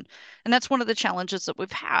open. And that's one of the challenges that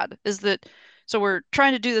we've had is that, so we're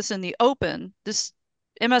trying to do this in the open. This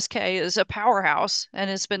MSK is a powerhouse and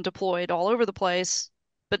it's been deployed all over the place,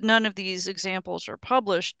 but none of these examples are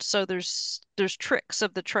published. So there's tricks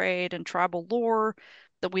of the trade and tribal lore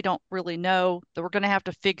that we don't really know that we're going to have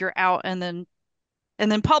to figure out and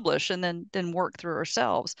then publish and then work through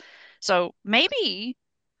ourselves. So maybe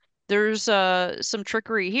there's some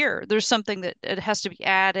trickery here. There's something that it has to be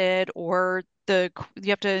added, or you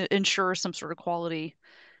have to ensure some sort of quality.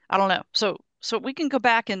 I don't know. So we can go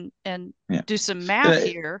back and Yeah. do some And math I,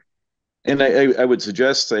 here. and I would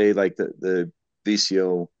suggest, say, like the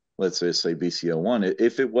VCO, let's say VCO1,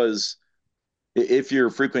 if it was, if your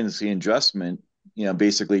frequency adjustment,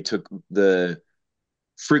 basically took the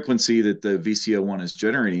frequency that the VCO1 is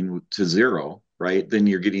generating to zero, right? Then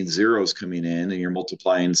you're getting zeros coming in and you're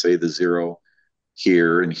multiplying, say, the zero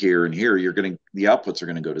here and here and here. The outputs are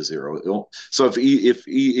going to go to zero. So if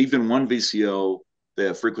even one VCO,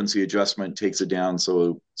 the frequency adjustment takes it down,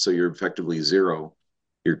 so you're effectively zero,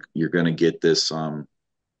 you're going to get this.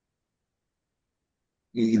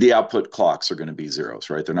 The output clocks are going to be zeros,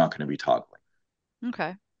 right? They're not going to be toggling.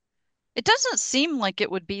 Okay. It doesn't seem like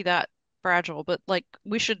it would be that fragile, but like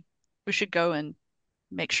we should go and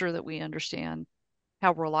make sure that we understand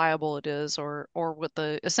how reliable it is or what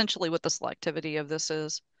the essentially what the selectivity of this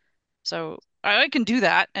is. So I can do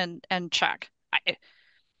that and check.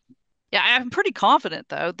 Yeah, I'm pretty confident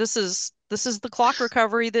though. This is the clock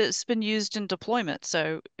recovery that's been used in deployment.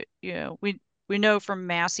 So, we know from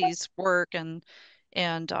Massey's work and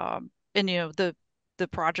the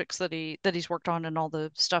projects that he's worked on and all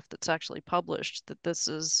the stuff that's actually published that this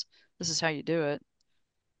is how you do it.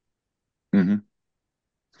 Mm-hmm.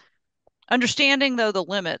 Understanding though the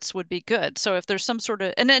limits would be good. So if there's some sort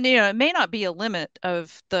of, and then it may not be a limit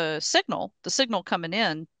of the signal coming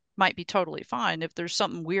in might be totally fine. If there's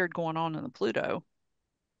something weird going on in the Pluto,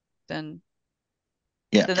 then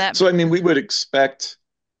Yeah. then that So I mean, we would expect,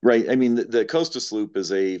 right? I mean, the Costas loop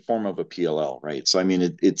is a form of a PLL, right? So I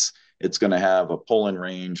mean, it's going to have a pull-in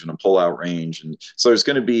range and a pull-out range, and so there's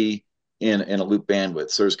going to be in a loop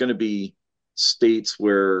bandwidth. So there's going to be states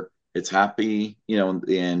where it's happy,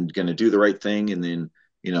 and going to do the right thing, and then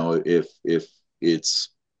if it's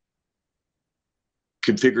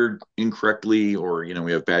configured incorrectly, or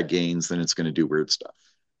we have bad gains, then it's going to do weird stuff.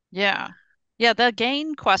 yeah. Yeah, the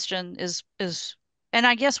gain question is and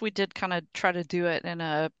I guess we did kind of try to do it in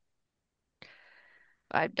a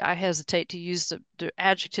I hesitate to use the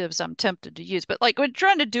adjectives I'm tempted to use, but like we're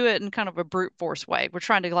trying to do it in kind of a brute force way. We're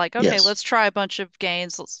trying to like, okay, Yes. let's try a bunch of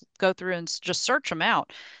gains. Let's go through and just search them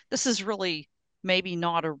out. This is really maybe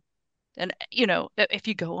not and if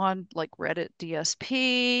you go on like Reddit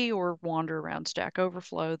DSP or wander around Stack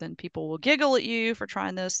Overflow, then people will giggle at you for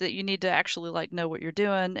trying this, that you need to actually like know what you're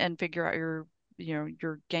doing and figure out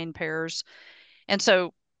your gain pairs. And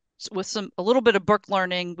so with a little bit of book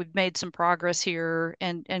learning, we've made some progress here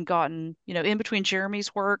and gotten, in between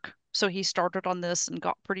Jeremy's work. So he started on this and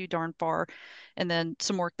got pretty darn far. And then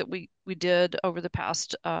some work that we did over the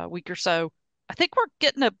past week or so. I think we're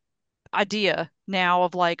getting a idea now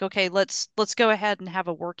of like, okay, let's go ahead and have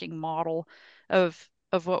a working model of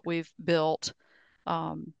what we've built.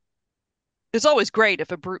 Um, it's always great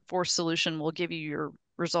if a brute force solution will give you your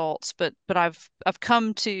results, but I've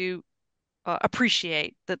come to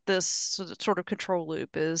appreciate that this sort of control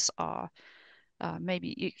loop is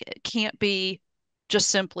maybe it can't be just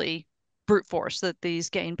simply brute force, that these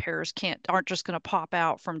gain pairs aren't just going to pop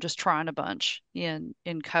out from just trying a bunch in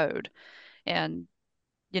code. And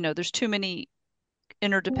there's too many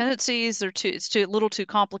interdependencies. It's too a little too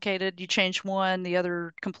complicated. You change one, the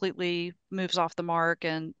other completely moves off the mark.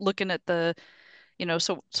 And looking at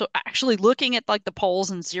so actually looking at like the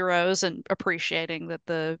poles and zeros and appreciating that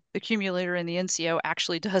the accumulator in the NCO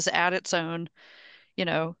actually does add its own,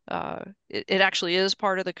 it actually is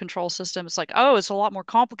part of the control system. It's like, oh, it's a lot more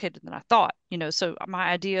complicated than I thought. So my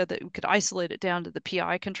idea that we could isolate it down to the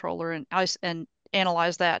PI controller and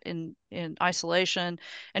analyze that in isolation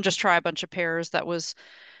and just try a bunch of pairs, that was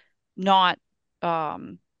not,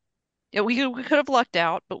 um yeah, we could have lucked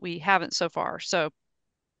out, but we haven't so far. So,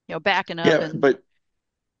 backing up Yeah, and but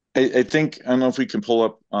I think I don't know if we can pull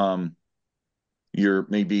up your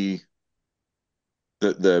maybe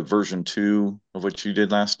the version two of what you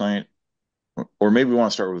did last night, or maybe we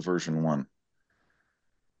want to start with version one.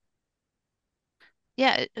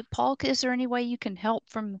 yeah, Paul, is there any way you can help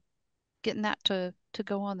from getting that to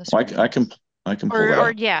go on the Well, I screen? can I can pull that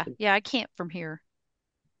Or up. yeah, I can't from here.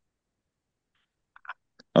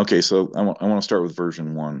 Okay, so I want to start with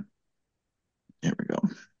version one. Here we go.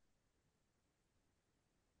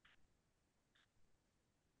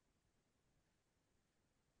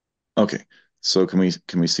 Okay, so can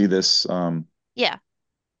we see this? Yeah,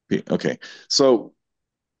 Okay, so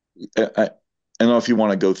I don't know if you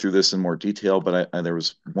want to go through this in more detail, but there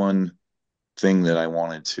was one thing that I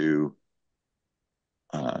wanted to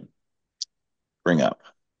uh, bring up.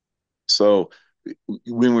 So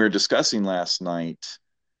when we were discussing last night,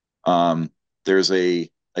 um, there's a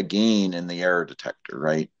gain in the error detector,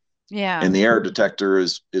 right? yeah, And the error detector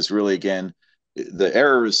is really again the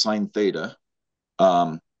error is sine theta,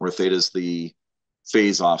 where theta is the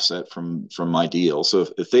phase offset from ideal. So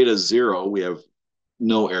if theta is zero, we have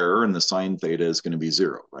no error, and the sine theta is going to be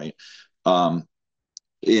zero, right? Um,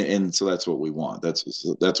 and so that's what we want. That's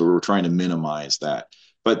what we're trying to minimize that.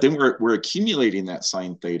 But then we're accumulating that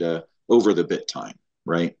sine theta over the bit time,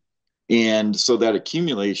 right? And so that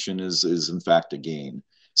accumulation is in fact a gain.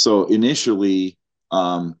 So initially,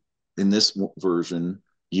 in this version,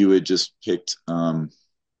 you had just picked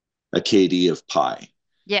a KD of pi,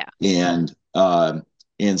 yeah,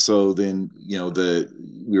 and so then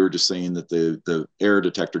we were just saying that the error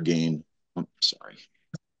detector gain, I'm sorry,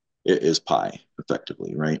 is pi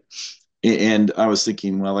effectively, right? And I was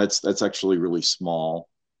thinking, well, that's actually really small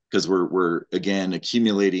because we're again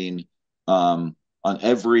accumulating on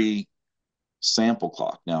every sample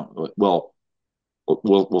clock. Now, well,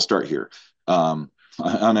 we'll start here.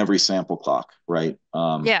 On every sample clock, right?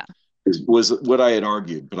 yeah, Was what I had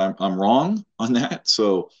argued, but I'm wrong on that.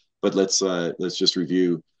 So, but let's just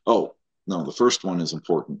review. Oh no, the first one is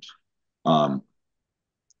important. Um,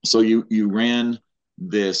 so you ran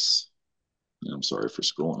this. I'm sorry for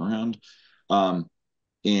scrolling around. Um,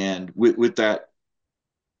 and with that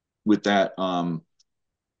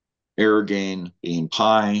error gain being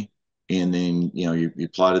pi, and then you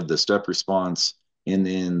plotted the step response, and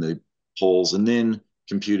then the poles, and then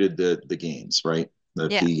computed the gains, right? The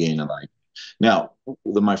yeah, p gain and I. Now,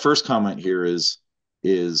 my first comment here is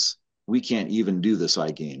we can't even do this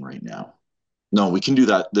I gain right now. No, we can do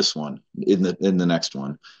that this one in the next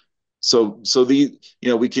one. So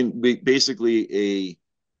we can basically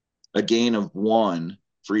a gain of one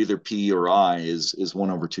for either p or I is 1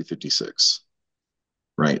 over 256,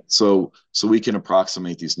 right? So we can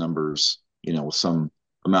approximate these numbers, with some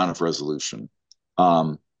amount of resolution.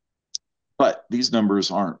 Um, but these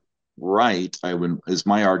numbers aren't right, is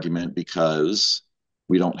my argument, because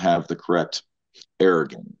we don't have the correct error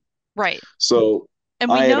gain. right. So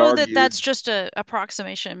And we I had know that argued, that's just a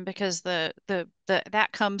approximation because the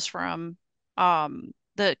that comes from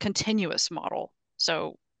the continuous model.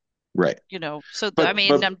 So, right, I but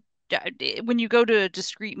mean, when you go to a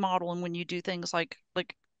discrete model and when you do things like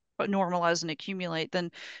normalize and accumulate,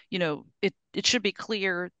 then it should be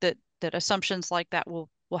clear that assumptions like that will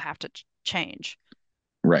have to change.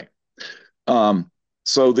 right. Um,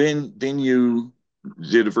 so then you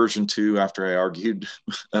did a version two after I argued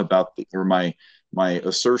about or my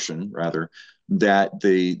assertion rather that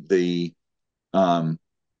the um,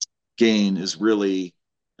 gain is really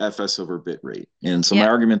fs over bit rate. And so my Yeah,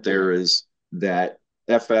 argument there is that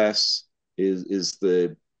fs is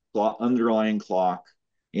the underlying clock,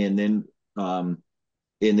 and then um,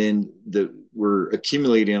 we're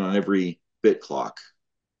accumulating on every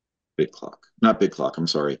not bit clock. I'm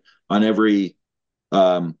sorry, on every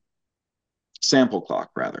um, sample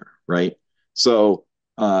clock rather, right? So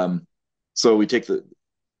um, so we take the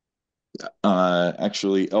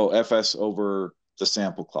fs over the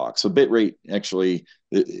sample clock. So bit rate, actually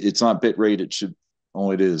it's not bit rate.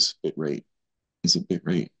 It is bit rate. Is it bit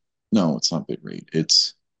rate? No, it's not bit rate.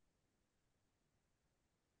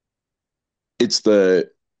 it's the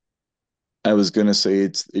I was going to say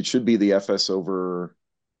it should be the FS over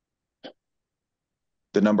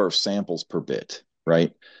the number of samples per bit,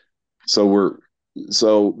 right? So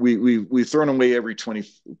we've thrown away every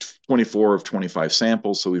 24 of 25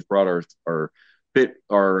 samples. So we've brought our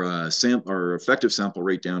effective sample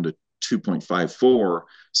rate down to 2.54.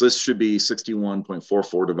 So this should be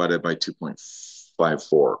 61.44 divided by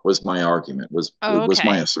 2.54 was my argument, Oh, was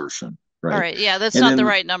my okay. assertion, All right? right. Yeah, that's And not the then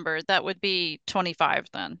right number. That would be 25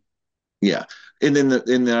 then. yeah, and then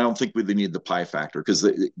I don't think we need the pi factor because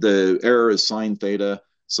the error is sine theta,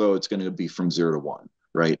 so it's going to be from 0 to 1,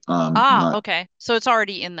 right? Ah, Not okay. So it's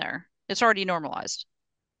already in there. It's already normalized.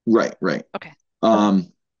 right, right. Okay.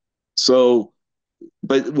 Um, so,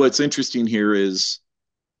 but what's interesting here is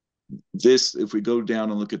this, if we go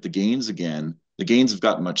down and look at the gains again, the gains have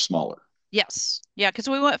gotten much smaller. Yes. Yeah, because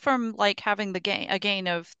we went from like having a gain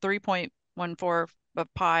of 3.14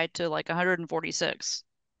 of pi to like 146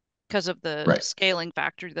 because of the Right, scaling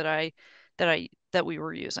factor that we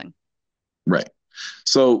were using. right.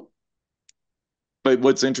 So, but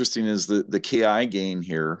what's interesting is the KI gain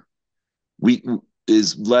here we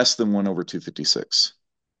is less than 1 over 256.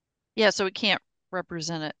 Yeah, so we can't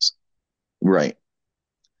represent it, Right.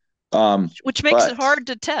 which makes it But hard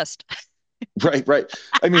to test. right, right.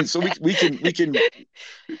 I mean, so we can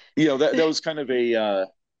that was kind of a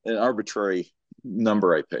an arbitrary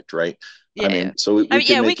number I picked, right? I Yeah. mean, so I we mean,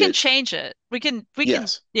 can yeah, we make can it change it.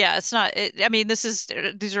 yes, Yeah, it's not, I mean,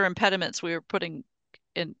 these are impediments we were putting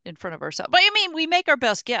in front of ourselves. But I mean, we make our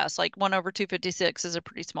best guess. Like 1 over 256 is a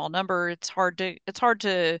pretty small number. It's hard to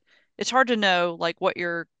know like what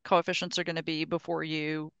your coefficients are going to be before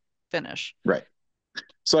you finish. right.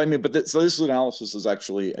 So I mean, so this analysis is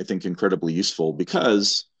actually I think incredibly useful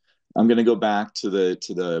because I'm going to go back to the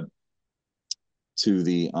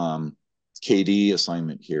KD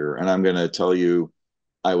assignment here, and I'm going to tell you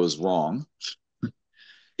I was wrong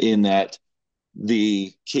in that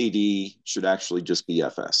the KD should actually just be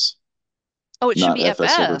FS, Oh, it should not be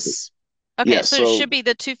FS over. FS. Okay, Yeah, so it should so be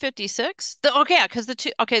the 256. Okay, yeah, because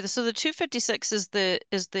so the 256 is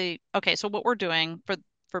the okay, so what we're doing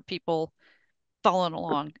for people following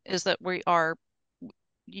along is that we're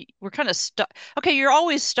kind of stuck. Okay, you're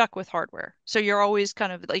always stuck with hardware. So you're always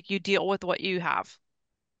kind of like you deal with what you have.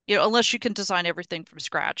 Unless you can design everything from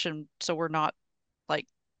scratch, and so like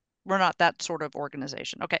we're not that sort of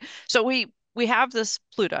organization. Okay. So we have this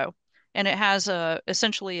Pluto and it has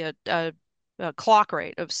essentially a clock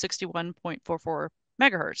rate of 61.44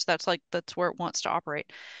 megahertz. That's where it wants to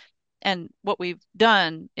operate. And what we've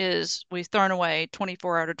done is we've thrown away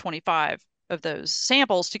 24 out of 25 of those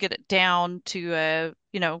samples to get it down to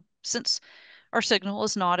since our signal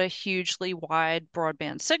is not a hugely wide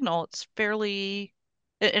broadband signal, it's fairly,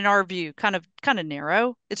 in our view, kind of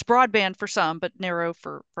narrow. It's broadband for some, but narrow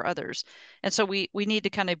for others. And so we need to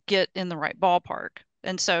kind of get in the right ballpark.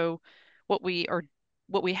 And so what we are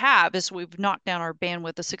what we have is we've knocked down our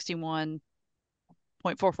bandwidth of 61.44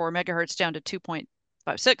 megahertz down to 2.56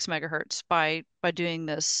 megahertz by doing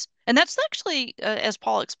this. And that's actually, as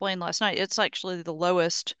Paul explained last night, it's actually the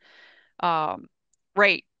lowest um,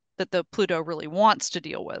 rate that the Pluto really wants to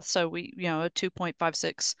deal with. So a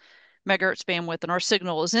 2.56 megahertz bandwidth, and our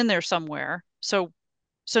signal is in there somewhere. So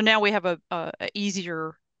now we have a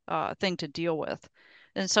easier thing to deal with.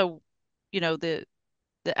 And so, the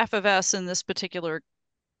f of s in this particular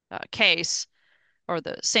case, or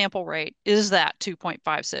the sample rate, is that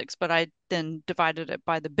 2.56, but I then divided it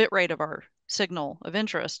by the bit rate of our signal of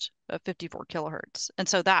interest of 54 kilohertz. And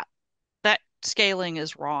so that scaling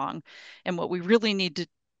is wrong. And what we really need to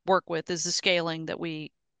work with is the scaling that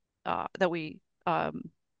we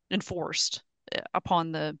enforced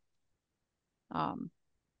upon um,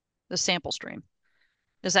 the sample stream.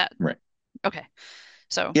 Is that right. okay?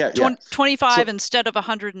 So Yeah, yeah. 20, 25 So instead of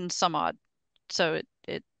 100 and some odd. So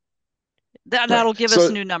right. that'll give us So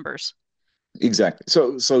new numbers. exactly.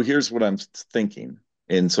 So here's what I'm thinking.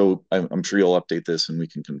 And so I'm sure you'll update this and we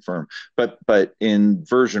can confirm. But in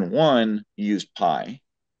version 1, you used pi.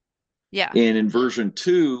 Yeah. And in version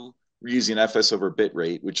 2, we're using FS over bit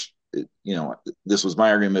rate, which this was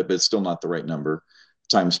my argument, but it's still not the right number,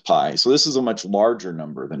 times pi. So this is a much larger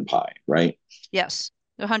number than pi, right? Yes.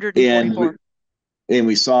 And 144.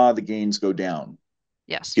 we saw the gains go down,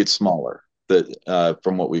 Yes. get smaller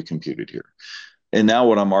from what we computed here. And now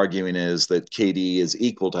what I'm arguing is that KD is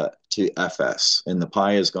equal to FS, and the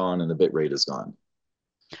pi is gone and the bit rate is gone.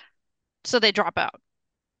 So they drop out.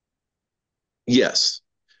 Yes.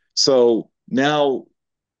 So now,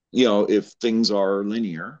 if things are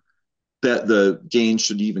linear, that the gain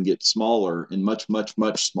should even get smaller and much, much,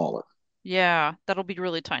 much smaller. Yeah, that'll be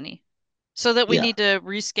really tiny. So that we Yeah. need to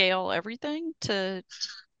rescale everything to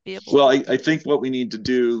be able Well, to. I think what we need to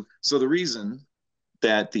do, so the reason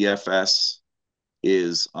that the FS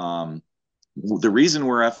is the reason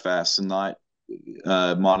we're FS and not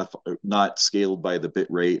not scaled by the bit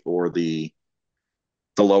rate or the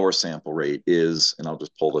lower sample rate is, and I'll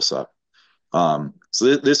just pull this up.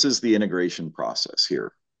 This is the integration process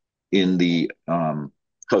here in the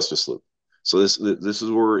Costas loop. So this is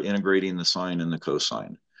where we're integrating the sine and the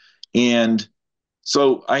cosine. And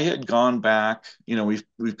so I had gone back,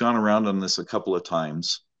 we've gone around on this a couple of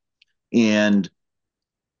times, and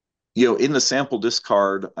in the sample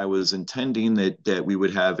discard, I was intending that we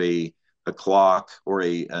would have a clock or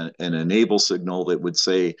an enable signal that would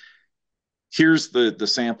say, here's the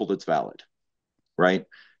sample that's valid, right?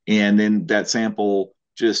 And then that sample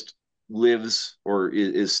just lives or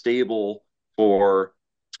is stable for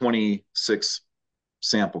 26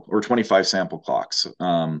 sample or 25 sample clocks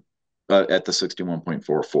at the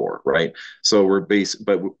 61.44, right? So we're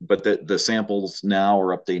but the samples now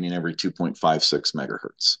are updating every 2.56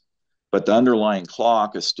 megahertz, but the underlying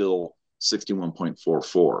clock is still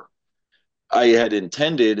 61.44. I had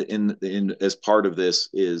intended in as part of this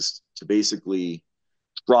is to basically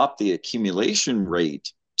drop the accumulation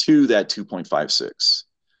rate to that 2.56.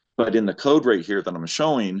 But in the code right here that I'm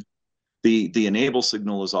showing, the enable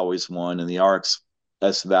signal is always one and the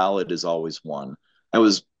RxS valid is always one. I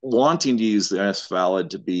was wanting to use the S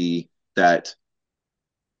valid to be that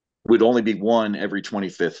would only be one every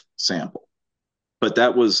 25th sample. But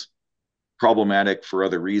that was problematic for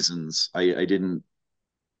other reasons. I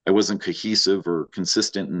wasn't cohesive or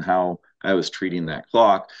consistent in how I was treating that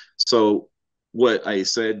clock. So what I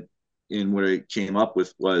said and what I came up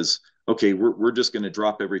with was, okay, we're just going to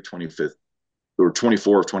drop every 25th or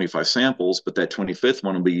 24 or 25 samples, but that 25th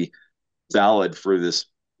one will be valid for this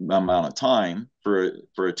amount of time for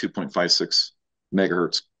a 2.56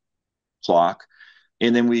 megahertz clock.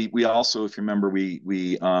 And then we also, if you remember,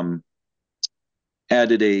 we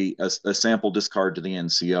added a sample discard to the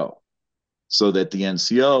NCO so that the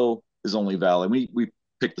NCO is only valid. We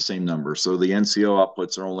picked the same number. So the NCO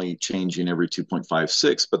outputs are only changing every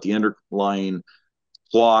 2.56, but the underlying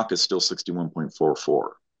clock is still 61.44.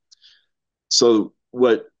 So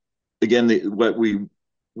what the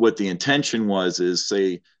intention was is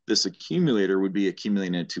say this accumulator would be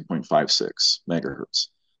accumulating at 2.56 megahertz,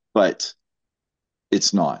 but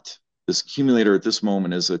it's not. This accumulator at this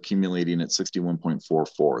moment is accumulating at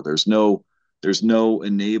 61.44. There's no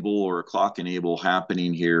enable or clock enable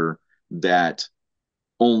happening here that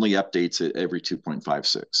only updates it every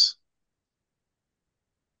 2.56.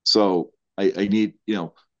 So I need,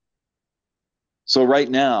 so right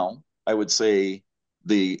now I would say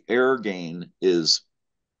the error gain is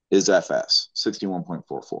FS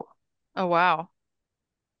 61.44. Oh, wow.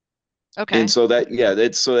 And Okay. so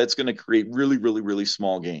that's going to create really, really, really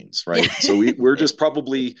small gains, right? So we're just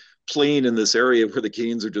probably playing in this area where the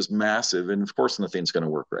gains are just massive, and of course nothing's going to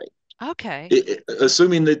work right. Okay.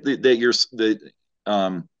 Assuming your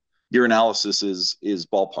analysis is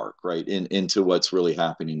ballpark, right, into what's really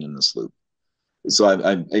happening in this loop. So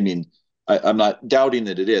I mean, I'm not doubting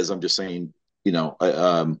that it is. I'm just saying,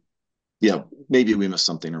 maybe we missed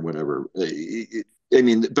something or whatever. I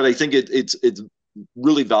mean, but I think it's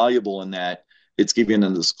really valuable in that it's giving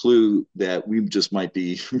us this clue that we just might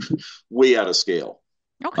be way out of scale.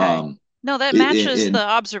 Okay. Um, No, that matches the in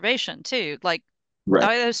observation too. Like,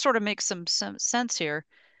 right. it sort of makes some sense here.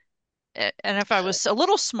 And if I was a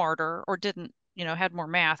little smarter or didn't, had more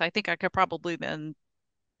math, I think I could probably then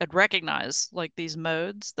I'd recognize like these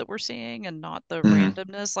modes that we're seeing and not the Mm-hmm.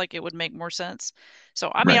 randomness. Like it would make more sense.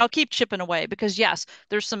 So I mean, Right. I'll keep chipping away because yes,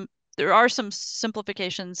 there are some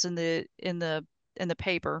simplifications in the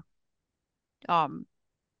paper. Um,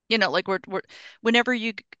 like we're whenever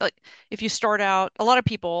you like if you start out, a lot of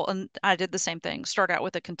people, and I did the same thing, start out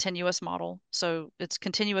with a continuous model. So it's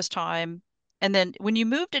continuous time. And then when you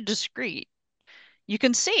move to discrete, you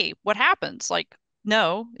can see what happens. Like,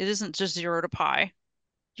 no, it isn't just 0 to pi.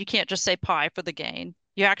 You can't just say pi for the gain.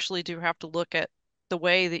 You actually do have to look at the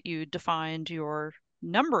way that you defined your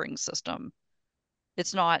numbering system.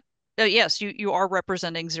 It's not, yes, you are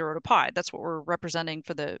representing 0 to pi. That's what we're representing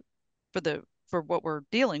for what we're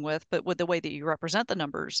dealing with, but with the way that you represent the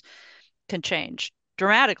numbers can change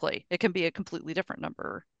dramatically. It can be a completely different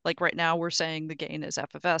number. Like right now, we're saying the gain is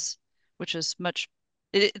f of s, which is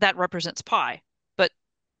that represents pi, but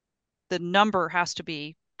the number has to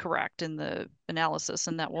be correct in the analysis,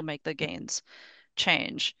 and that will make the gains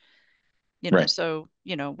change. Right. So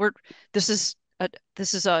we're this is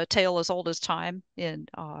a tale as old as time in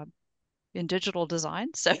digital design.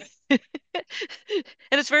 So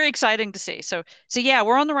And it's very exciting to see. So yeah,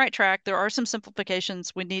 we're on the right track. There are some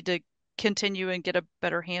simplifications. We need to continue and get a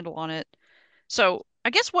better handle on it. So I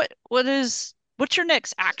guess what's your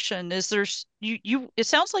next action? Is there's you it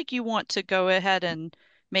sounds like you want to go ahead and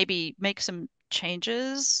maybe make some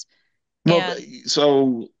changes Well, and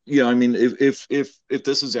so I mean, if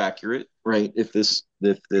this is accurate, right? If this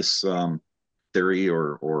theory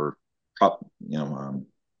or prop,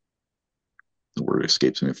 the word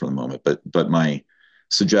escapes me for the moment, but my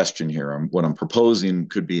suggestion here, what I'm proposing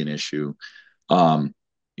could be an issue. Um,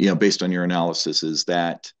 based on your analysis, is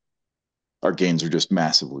that our gains are just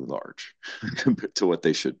massively large compared to what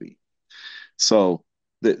they should be. So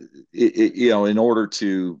that in order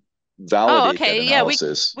to oh, validate that okay. Yeah,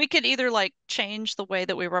 analysis, we could either like change the way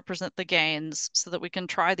that we represent the gains so that we can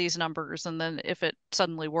try these numbers and then if it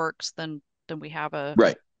suddenly works, then we have a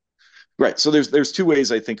right, right. So there's two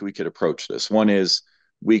ways I think we could approach this. One is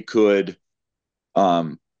we could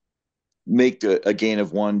um, make a gain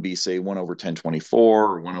of one be say 1/1024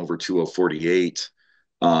 or 1/2048.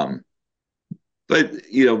 Um,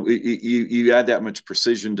 but you add that much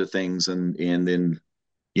precision to things, and then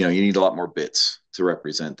you need a lot more bits to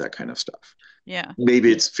represent that kind of stuff. yeah.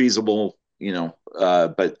 Maybe it's feasible,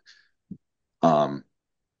 um,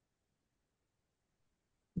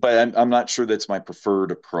 but I'm not sure that's my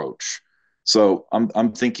preferred approach. So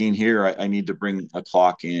I'm thinking here I need to bring a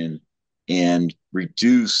clock in and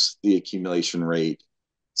reduce the accumulation rate,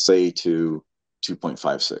 say to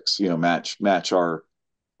 2.56. Match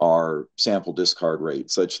our sample discard rate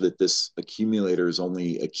such that this accumulator is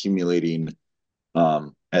only accumulating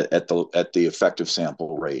at the effective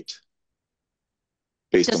sample rate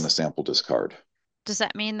based on the Does sample discard. does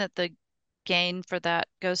that mean that the gain for that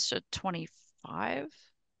goes to 25?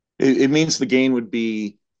 It means the gain would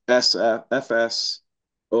be FS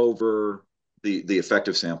over the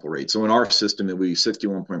effective sample rate. So in our system, it would be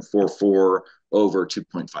 61.44 over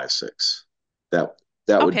 2.56. That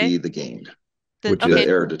would Okay. be the gain, Then which the is okay,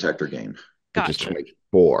 error detector gain. which is gotcha.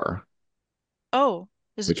 24. Oh,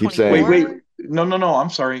 is it We keep saying Wait, 24? no. I'm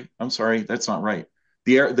sorry. That's not right.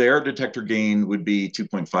 The error detector gain would be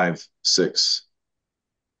 2.56,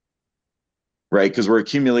 right? Because we're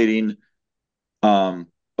accumulating um,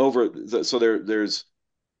 over so there's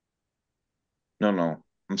no,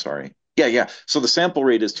 I'm sorry. Yeah. So the sample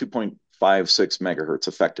rate is 2.56 megahertz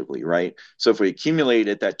effectively, right? So if we accumulate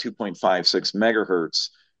at that 2.56 megahertz,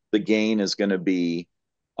 the gain is going to be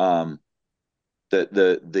um,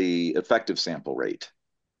 the effective sample rate,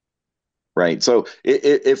 right? So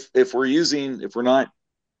if we're not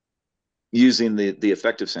using the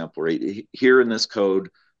effective sample rate here in this code,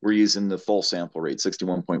 we're using the full sample rate,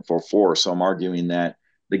 61.44. So I'm arguing that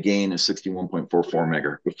the gain is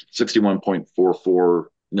 61.44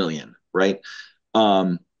 million, right?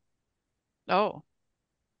 Um, Oh,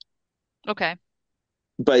 okay.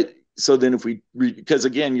 but so then if because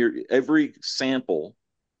again, every sample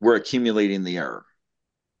we're accumulating the error,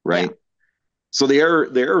 Yeah. right? So the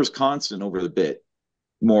error is constant over the bit,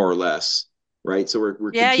 more or less, right? So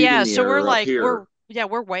we're Yeah. computing the So we're error up like here.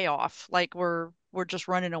 we're way off. Like we're just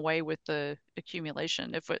running away with the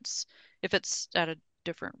accumulation if it's at a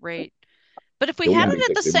different rate. But if we it had wouldn't be it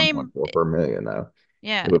at the same 61.4 per million, though.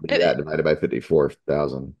 yeah, It would be that divided by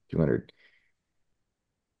 54,200.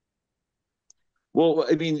 Well,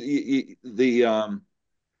 I mean, the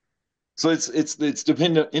so it's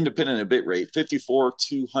dependent independent of bit rate.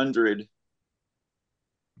 54,200.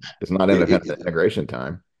 It's not It, independent of it, integration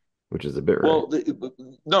time, which is a bit rate.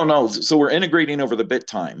 well, no. So we're integrating over the bit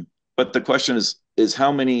time, but the question is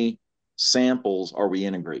how many samples are we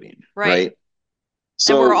integrating, right. right?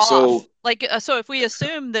 And we're So off. Like so if we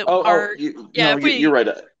assume that oh our yeah, no, if you're we right.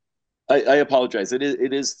 I apologize.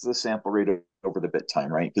 It is the sample rate over the bit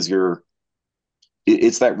time, right? Because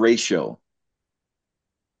it's that ratio.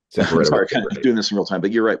 Sample I'm rate over sorry, bit kind of rate. doing this in real time,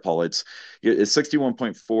 but you're right, Paul. It's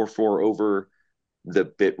 61.44 over the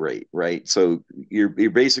bit rate, right? So you're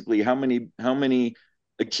basically how many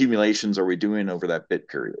accumulations are we doing over that bit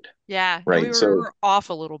period, yeah, no, right? So we're off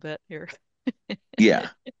a little bit here. yeah,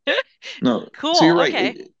 no. So Cool. you're right.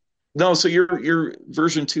 Okay. No, so your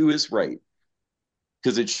version two is right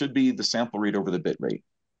because it should be the sample rate over the bit rate,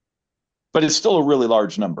 but it's still a really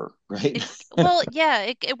large number, right? It well,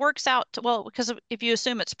 yeah, it works out to, well because if you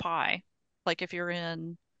assume it's pi, like if you're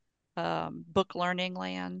in book learning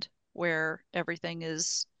land where everything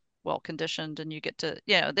is well conditioned and you get to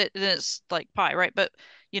then it's like pi, right? But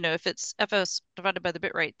if it's fs divided by the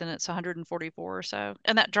bit rate, then it's 144 or so,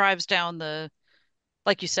 and that drives down the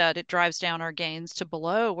like you said, it drives down our gains to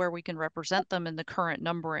below where we can represent them in the current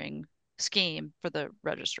numbering scheme for the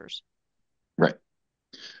registers. Right.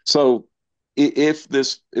 So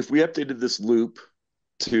if we updated this loop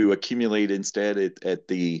to accumulate instead at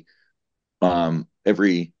the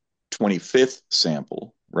every 25th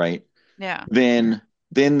sample, right? Yeah. Then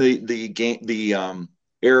the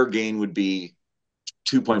error gain would be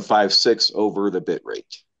 2.56 over the bit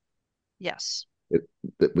rate. Yes. It,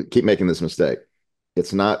 we keep making this mistake.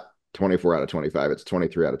 It's not 24 out of 25, it's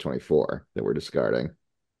 23 out of 24 that we're discarding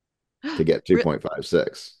to get Re-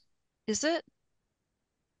 2.56. Is it?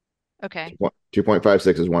 Okay.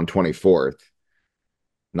 2.56 is 1/24th,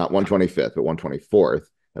 not 1/25th, but 1/24th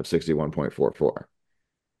of 61.44.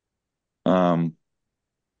 Um,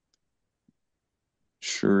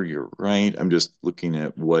 sure, you're right. I'm just looking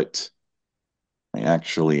at what I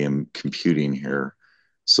actually am computing here.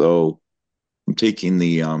 So I'm taking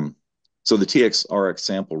so the TX RX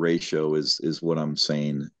sample ratio is what I'm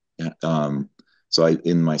saying. Um, so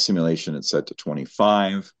in my simulation it's set to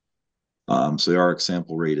 25. So the RX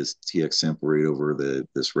sample rate is TX sample rate over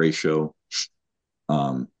this ratio.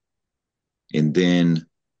 Um, and then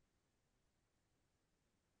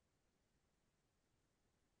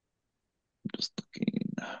just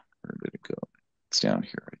looking, where did it go? It's down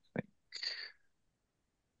here, I think.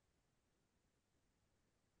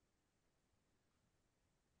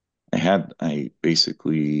 I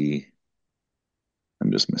basically,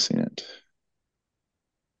 I'm just missing it.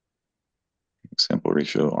 Sample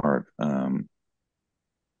ratio,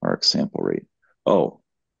 arc sample rate. Oh,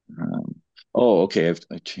 um, oh, okay.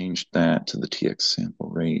 I changed that to the TX sample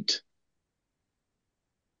rate.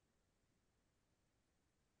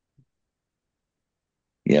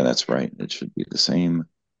 Yeah, that's right. It should be the same.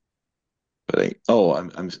 But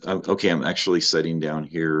I'm okay. I'm actually setting down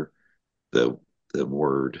here the the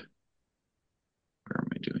word. Where am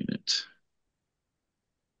I doing it?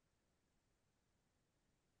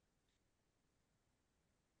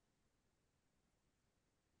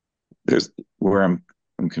 There's where I'm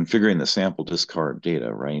configuring the sample discard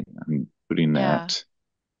data, right? I'm putting Yeah. that.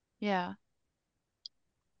 Yeah.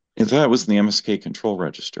 I thought it was in the MSK control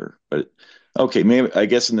register, but okay, maybe I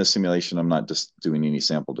guess in this simulation I'm not just doing any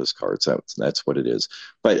sample discards. That's what it is.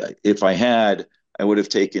 But if I had, I would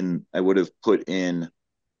have put in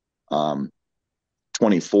um,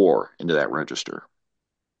 24 into that register.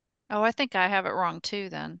 Oh, I think I have it wrong too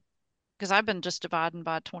then. Because I've been just dividing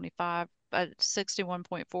by 25, by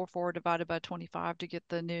 61.44 divided by 25 to get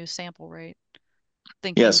the new sample rate, Yeah,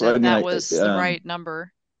 thinking so I that mean, that was the right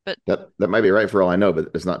number. But That might be right for all I know, but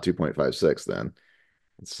it's not 2.56 then.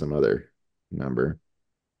 It's some other number.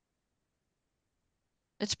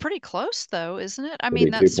 it's pretty close though, isn't it? I It'll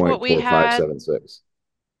mean, be that's what we had. 2.4576.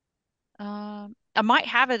 I might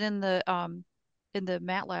have it in the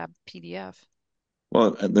MATLAB PDF.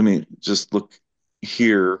 well, let me just look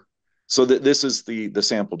here. So that this is the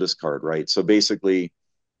sample discard, right? So basically,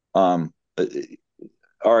 um,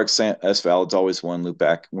 RX S valid's always one. Loop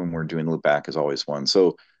back when we're doing loop back is always one.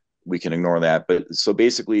 So we can ignore that. But so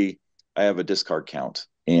basically, I have a discard count,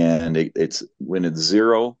 and it's when it's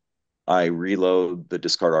zero, I reload the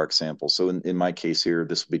discard arc sample. So in my case here,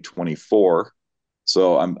 this will be 24.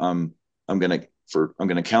 So I'm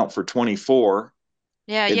gonna count for 24,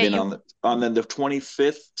 Yeah, and yeah, then you on the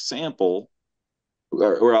 25th sample,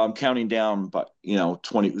 or I'm counting down, but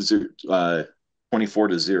 24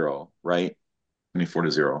 to zero, right? 24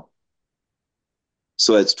 to zero.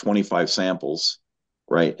 So that's 25 samples,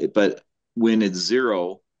 right? But when it's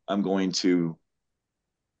zero, I'm going to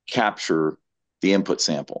capture the input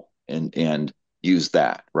sample and use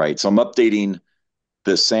that, right? So I'm updating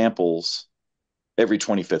the samples every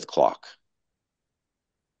 25th clock.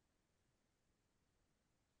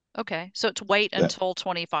 okay. So it's wait That, until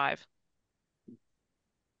 25.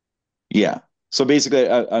 yeah. So basically,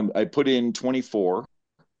 I put in 24,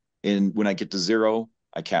 and when I get to zero,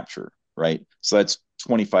 I capture, right? So that's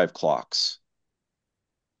 25 clocks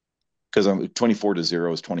because I'm 24 to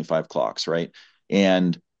zero is 25 clocks, right?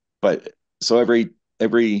 And but so every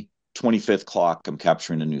 25th clock, I'm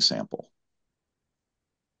capturing a new sample.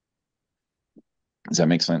 Does that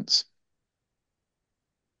make sense?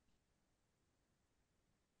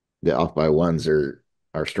 The off by ones are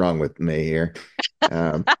strong with me here.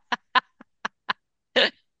 Um,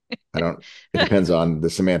 I don't. It depends on the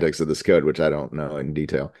semantics of this code, which I don't know in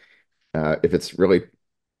detail. If it's really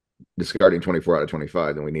discarding 24 out of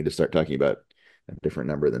 25, then we need to start talking about a different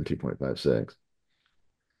number than 2.56.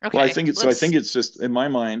 Well, Okay, I let's think it's just in my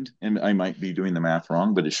mind, and I might be doing the math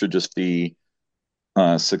wrong, but it should just be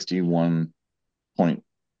 61 point.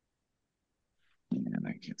 And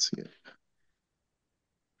I can't see it.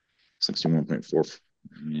 61.4.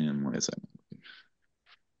 And what is that?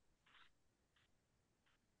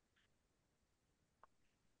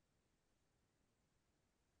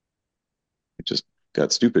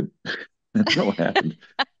 got stupid. I don't know what happened.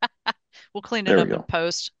 We'll clean it There we up in go.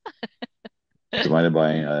 post. Divided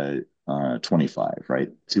by 25, right?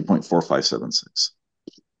 2.4576.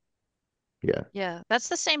 Yeah. Yeah, that's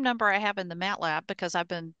the same number I have in the MATLAB because I've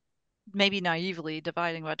been maybe naively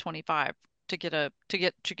dividing by 25 to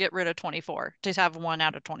get rid of 24, to have one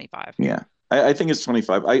out of 25. Yeah. I think it's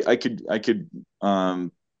 25. I could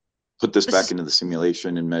put this This back is into the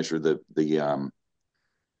simulation and measure the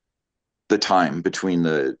time between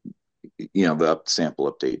the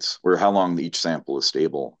sample updates, or how long each sample is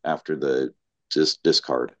stable after the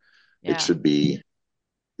discard. It yeah. should be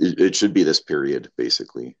it should be this period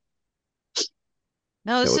basically.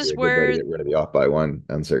 No, That this would be is a good way to where get rid of the off by one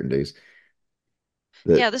uncertainties.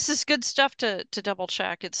 yeah, That this is good stuff to double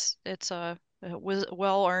check. It's a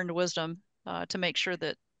well-earned wisdom to make sure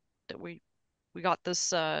that we got this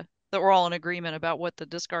that we're all in agreement about what the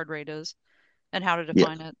discard rate is and how to Yeah.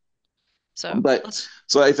 define it. So But let's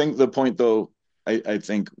so I think the point though, I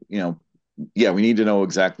think, yeah, we need to know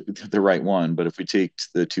exactly the right one. But if we take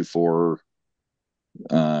the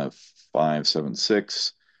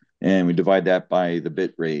 24576 and we divide that by the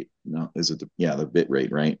bit rate, no, is it the bit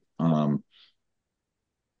rate, right?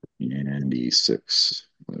 And E6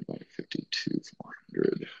 by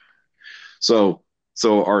 52,400. So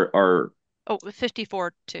our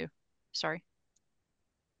 54 too. Sorry.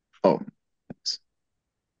 oh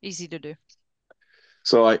Easy to do.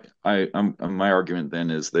 so I'm my argument then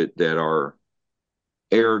is that our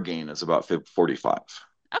error gain is about 45.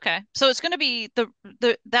 Okay. So it's going to be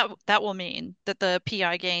that will mean that the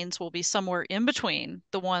PI gains will be somewhere in between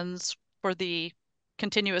the ones for the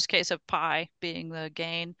continuous case of pi being the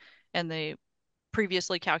gain and the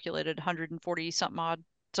previously calculated 140 something odd.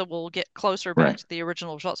 So we'll get closer back Right. to the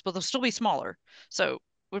original results, but they'll still be smaller. So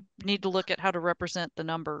we need to look at how to represent the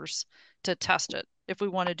numbers to test it. If we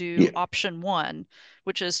want to do Yeah. option one,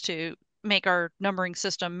 which is to make our numbering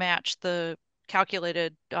system match the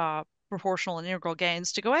calculated proportional and integral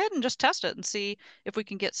gains, to go ahead and just test it and see if we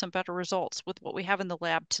can get some better results with what we have in the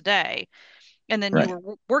lab today. And then you Right.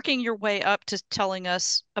 were working your way up to telling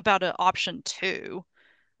us about an option two,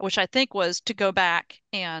 which I think was to go back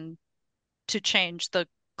and to change the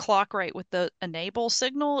clock rate with the enable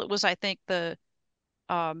signal. It was, I think, the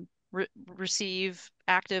receive,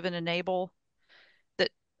 active, and enable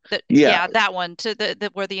that Yeah. yeah, that one to the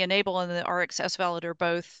where the enable and the RxS valid are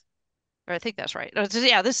both, or I think that's right.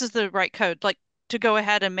 Yeah, this is the right code. Like to go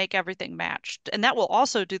ahead and make everything matched, and that will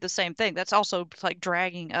also do the same thing. That's also like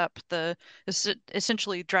dragging up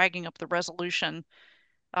essentially dragging up the resolution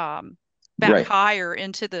um, back Right. higher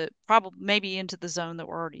into the probably maybe into the zone that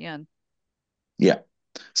we're already in. Yeah.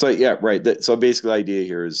 So yeah, right. So basically the idea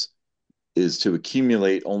here is to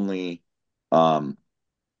accumulate only um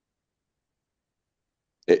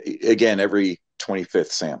again every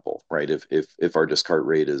 25th sample, right? If our discard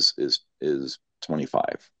rate is 25,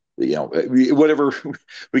 whatever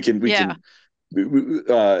we can Yeah,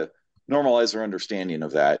 normalize our understanding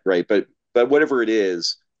of that, right? But whatever it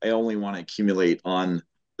is, I only want to accumulate on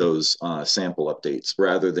those sample updates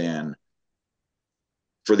rather than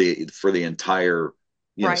for the entire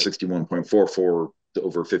right, 61.44 to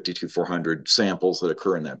over 52,400 samples that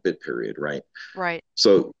occur in that bit period, right? right.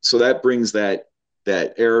 So that brings that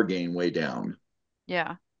error gain way down.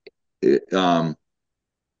 Yeah. It,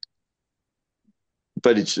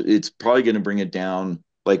 but it's probably going to bring it down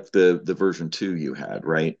like the version 2 you had,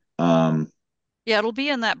 right? Yeah, it'll be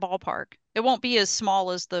in that ballpark. It won't be as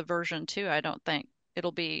small as the version 2, I don't think.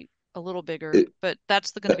 It'll be a little bigger, it, but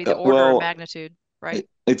that's going to be the order of well, magnitude, right?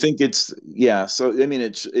 I think it's yeah. So I mean,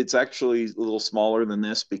 it's actually a little smaller than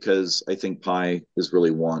this because I think pi is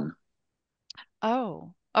really one.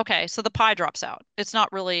 Oh, okay. So the pi drops out. It's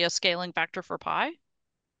not really a scaling factor for pi.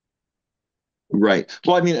 Right.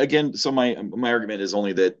 Well, I mean, again, so my argument is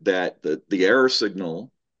only that the error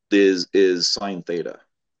signal is sine theta,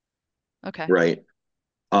 Okay. right?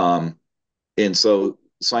 Um, and so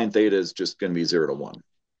sine theta is just going to be 0 to 1.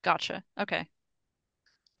 Gotcha. Okay.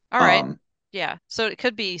 All right. Um, Yeah. So it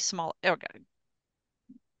could be small. Okay.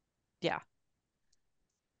 Yeah.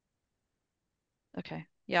 Okay.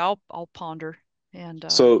 Yeah, I'll ponder and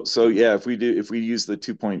so yeah, if we use the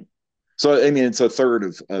 2 point, so I mean, it's a third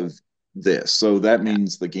of this, so that yeah.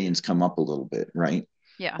 means the gains come up a little bit, right?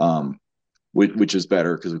 Yeah. Um, which is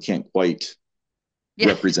better because we can't quite Yeah.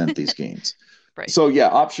 represent these gains. Right. So yeah,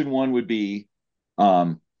 option one would be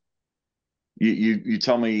um, you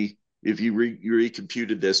tell me if you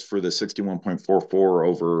recomputed this for the 61.44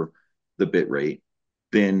 over the bit rate,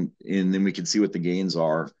 and then we can see what the gains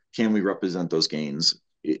are. Can we represent those gains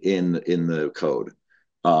in the code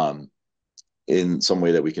um, in some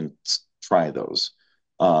way that we can try those?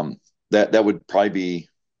 That would probably be,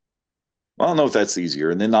 well, I don't know if that's easier.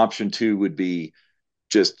 And then option two would be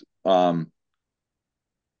just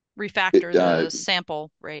Refactor uh, the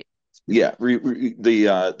sample rate. yeah,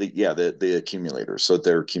 the accumulator. So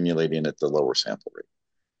they're accumulating at the lower sample rate.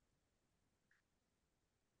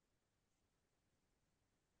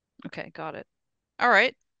 Okay, got it. All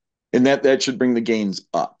right. And that should bring the gains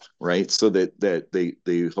up, right? So that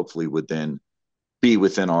they hopefully would then be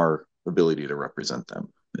within our ability to represent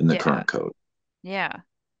them in the Yeah. current code. Yeah.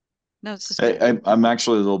 No, this is good. I'm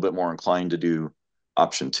actually a little bit more inclined to do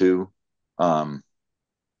option two, um,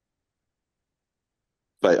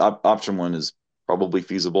 but option one is probably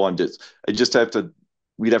feasible. I just have to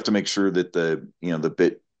we'd have to make sure that the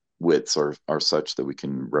bit widths are such that we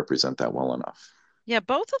can represent that well enough. Yeah,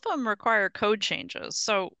 both of them require code changes.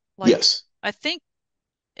 So, like, Yes. I think,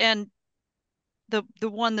 and the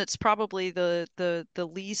one that's probably the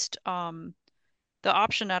least the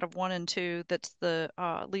option out of one and two that's the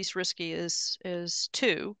least risky is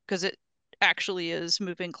two because it actually is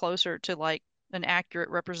moving closer to like an accurate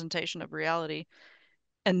representation of reality.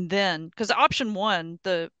 And then, because option one,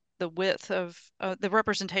 the width of the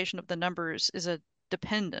representation of the numbers is a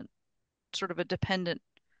dependent, sort of a dependent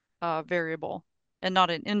variable and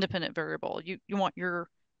not an independent variable. You want your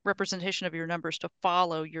representation of your numbers to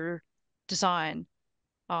follow your design.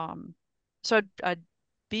 Um, so I'd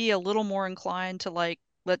be a little more inclined to like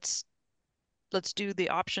let's do the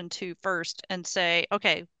option two first and say,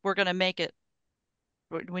 okay, we're going to make it.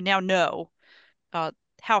 We now know uh,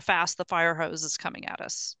 how fast the fire hose is coming at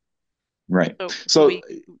us. Right. So So we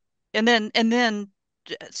and then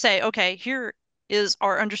say, okay, here is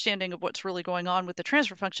our understanding of what's really going on with the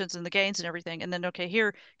transfer functions and the gains and everything. And then, okay,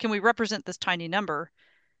 here, can we represent this tiny number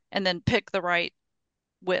and then pick the right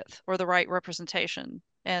width or the right representation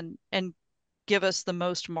and give us the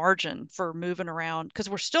most margin for moving around because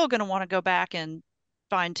we're still going to want to go back and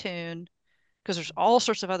fine tune because there's all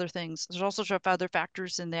sorts of other things. There's all sorts of other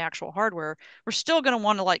factors in the actual hardware. We're still going to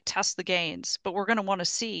want to like test the gains, but we're going to want to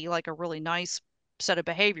see like a really nice set of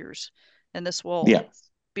behaviors. And this will yeah,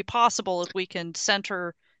 be possible if we can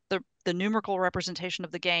center the numerical representation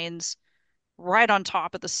of the gains right on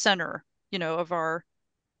top at the center, of our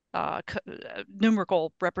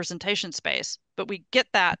numerical representation space. But we get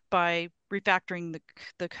that by refactoring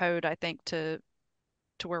the code, I think, to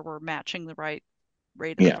where we're matching the right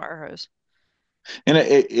rate of the yeah. fire hose. And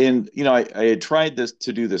I had tried this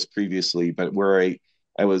to do this previously, but where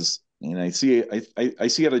I was and I see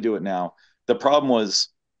how to do it now. The problem was,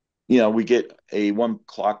 we get a one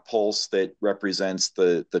clock pulse that represents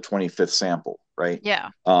the 25th sample, right? Yeah.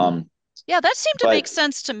 Um, Yeah, that seemed to make but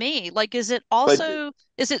sense to me. Like, but is it well,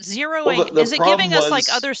 zeroing, the is it problem giving us like was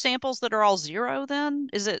other samples that are all zero then?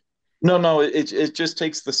 Is it, no, it just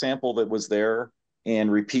takes the sample that was there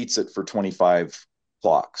and repeats it for 25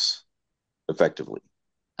 clocks effectively.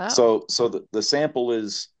 oh, So the sample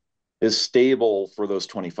is stable for those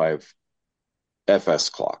 25 FS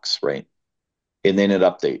clocks, right? And then it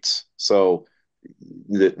updates. So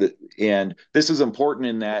and this is important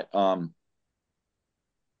in that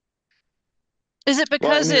is it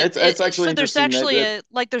well, I because mean it's actually so there's interesting that actually that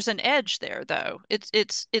like there's an edge there though.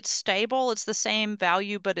 It's stable, it's the same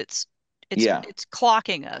value, but it's yeah, it's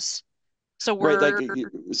clocking us. So right, like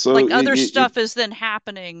we're so like other stuff is then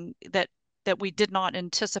happening that we did not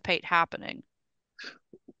anticipate happening.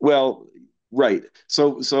 well, right.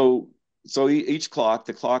 So each clock,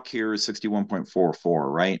 the clock here is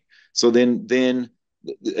 61.44, right? So then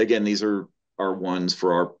again, these are ones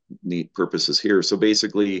for our neat purposes here. So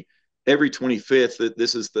basically every 25th,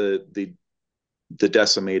 this is the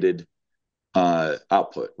decimated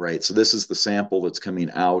output, right? So this is the sample that's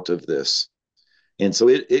coming out of this. And so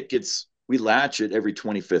it gets we latch it every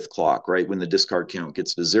 25th clock, right? When the discard count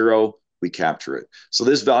gets to zero, we capture it. So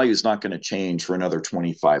this value is not going to change for another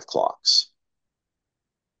 25 clocks.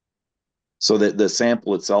 So that the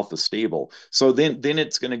sample itself is stable. So then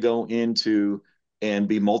it's going to go into and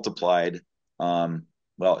be multiplied.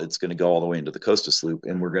 Well, it's going to go all the way into the Costas loop,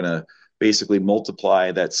 and we're going to basically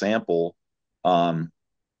multiply that sample um,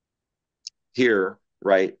 here,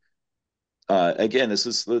 right? Again, this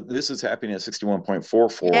is happening at Yeah,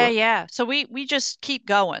 61.44, yeah. So we just keep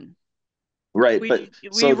going. right? But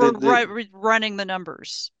We so were running the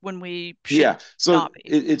numbers when we should yeah, so not be.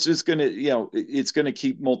 it's just gonna it's gonna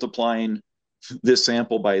keep multiplying this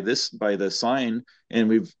sample by the sign, and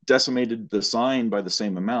we've decimated the sign by the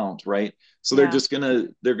same amount, right? So Yeah. you're just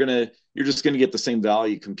gonna get the same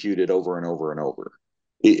value computed over and over and over.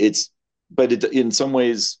 It's but in some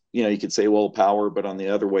ways, you could say, well, power, but on the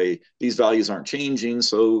other way, these values aren't changing,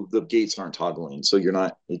 so the gates aren't toggling. So you're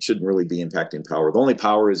not, it shouldn't really be impacting power. The only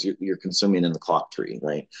power is you're consuming in the clock tree,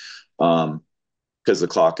 right? Because the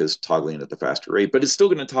clock is toggling at the faster rate, but it's still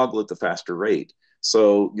going to toggle at the faster rate.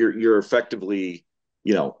 So you're effectively,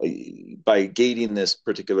 by gating this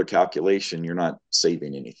particular calculation, you're not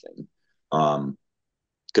saving anything.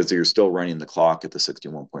 Because you're still running the clock at the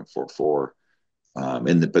 61.44.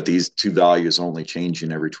 But these two values only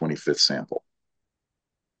changing every 25th sample.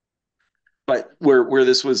 But where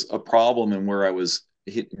this was a problem and where I was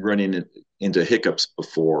running into hiccups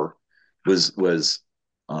before was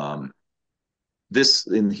this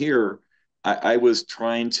in here. I was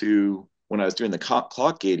trying to, when I was doing the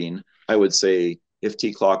clock gating, I would say if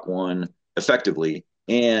T clock one effectively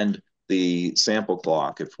and the sample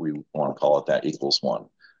clock, if we want to call it that, equals one.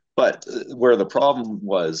 But where the problem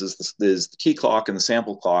was is the T clock and the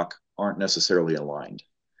sample clock aren't necessarily aligned.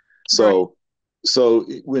 Right. So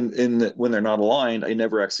when they're not aligned, I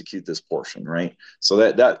never execute this portion, right?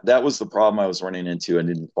 So that was the problem I was running into. I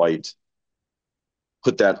didn't quite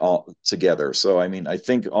put that all together. So I mean, I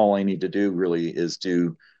think all I need to do really is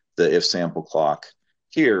do the if sample clock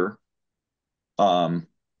here, um,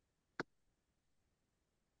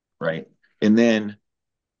 right? And then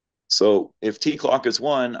so if T clock is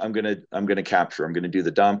one, I'm gonna capture. I'm gonna do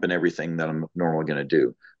the dump and everything that I'm normally gonna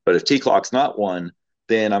do. But if T clock's not one,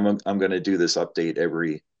 then I'm gonna do this update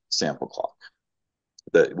every sample clock,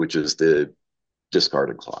 which is the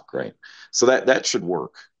discarded clock, right? So that should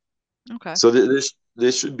work. Okay. So this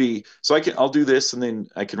should be so I'll do this and then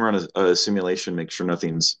I can run a simulation, make sure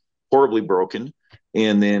nothing's horribly broken,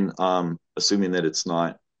 and then assuming that it's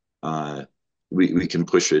not, uh, we can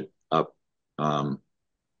push it up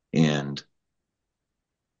and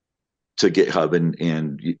to GitHub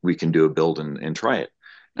and we can do a build and try it,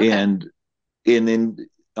 Okay. and then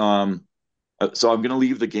so I'm going to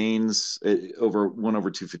leave the gains over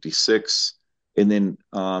 1/256, and then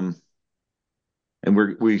and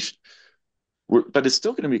but it's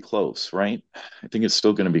still going to be close, right? I think it's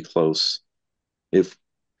still going to be close if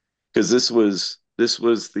because this was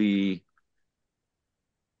the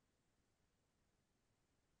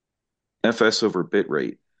FS over bit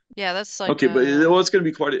rate. Yeah, that's like Okay, but well, it's going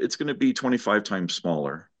to be 25 times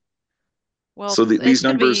smaller. well, So it's these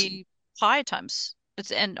going to numbers, be pi times.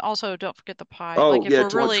 It's and also don't forget the pi. Like oh if yeah, we're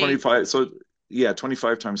really 25. So yeah,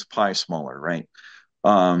 25 times pi smaller, right?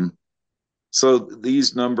 Um, so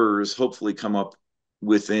these numbers hopefully come up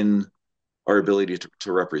within our ability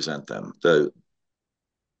to represent them. The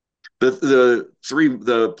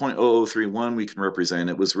 0.0031 we can represent.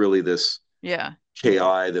 It was really this yeah.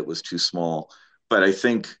 KI that was too small. But I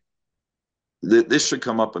think this should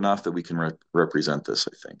come up enough that we can represent this,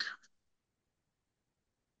 I think.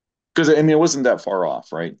 Because I mean, it wasn't that far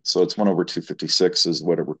off, right? So it's 1/256 is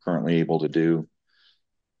what we're currently able to do.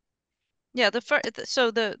 Yeah,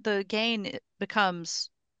 so the gain becomes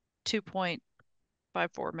 2.54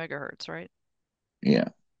 megahertz, right? Yeah.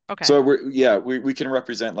 Okay. So we can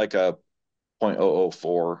represent like a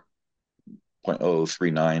 0.004,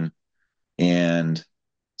 0.0039, and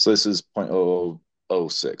so this is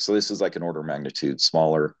 0.0006. So this is like an order of magnitude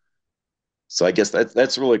smaller. So I guess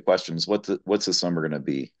that's really questions. What's this number going to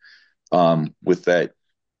be with that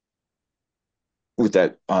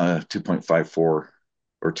 2.54 or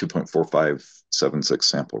 2.4576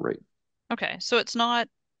 sample rate? Okay. So it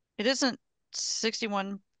isn't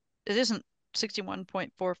 61 it isn't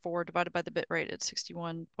 61.44 divided by the bit rate. It's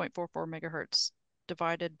 61.44 megahertz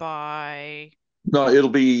divided by No, it'll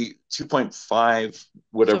be 2.5, so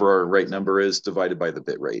whatever our right number is, divided by the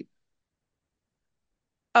bit rate.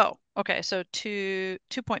 oh, okay. So 2.56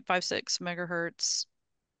 megahertz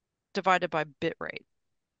divided by bit rate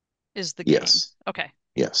is the gain. Yes. Okay.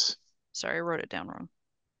 Yes. Sorry, I wrote it down wrong.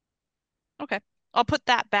 Okay. I'll put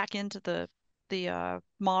that back into the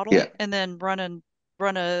model Yeah. and then run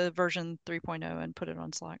a version 3.0 and put it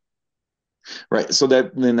on Slack. Right. So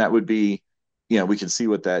that would be, we can see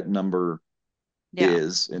what that number Yeah.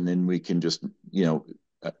 is, and then we can just,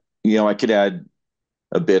 I could add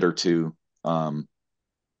a bit or two.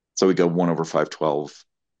 So we go 1/512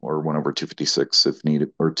 or 1/256 if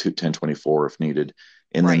needed, or 1024 if needed,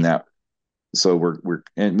 and then Right. so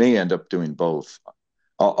it may end up doing both.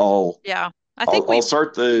 I'll I'll Yeah. I think I'll we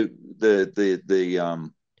start the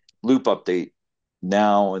loop update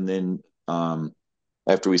now, and then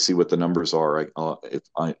after we see what the numbers are,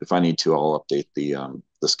 if I need to, I'll update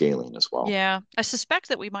the scaling as well. yeah, I suspect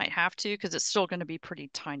that we might have to because it's still going to be pretty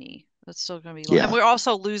tiny. It's still going to be low. And Yeah, we're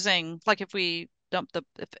also losing like if we dump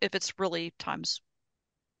if it's really times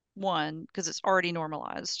one because it's already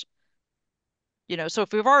normalized. So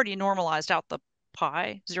if we've already normalized out the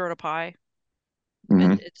pi, 0 to pi,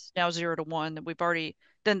 and Hmm. it's now 0 to 1, that we've already,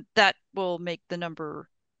 then that will make the number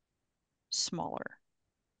smaller.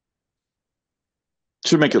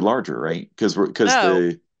 Should make Yeah. it larger, right? Because Oh,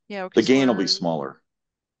 the yeah, the because gain will be we're smaller.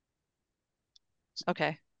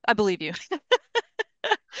 okay. I believe you.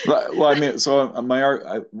 Well, I mean, so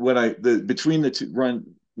my what I the between the two run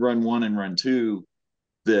one and run two,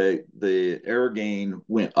 the error gain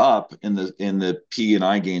went up and the P and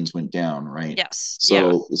I gains went down, right? Yes. Yeah.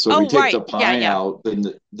 So if we Oh, take right. the Yeah, pi yeah. out, then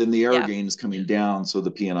the error Yeah. gain is coming down, so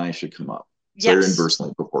the P and I should come up. So they're Yes.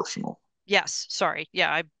 inversely proportional. Yes. Sorry.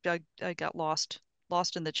 Yeah, I got lost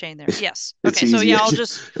in the chain there. Yes. It's Okay, so yeah, easy. I'll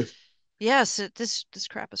just yes, this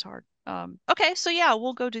crap is hard. Okay, so yeah,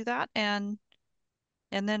 we'll go do that and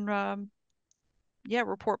then yeah,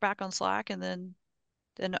 report back on Slack and then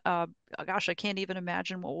gosh, I can't even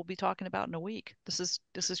imagine what we'll be talking about in a week. This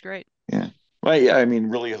is great. Yeah. Well, yeah, I mean,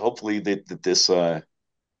 really, hopefully that this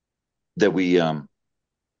that we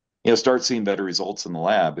start seeing better results in the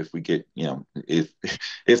lab if we get,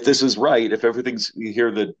 if this is right, if everything's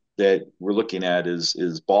here that we're looking at is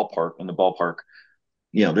ballpark in the ballpark,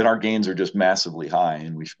 then our gains are just massively high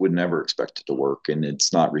and we would never expect it to work. And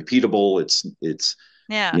it's not repeatable. It's,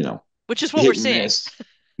 Yeah. you know, Which is what we're hit and seeing. miss.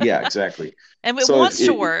 Yeah, exactly. And it So if wants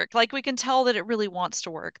to it, work. Like we can tell that it really wants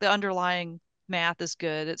to work. The underlying math is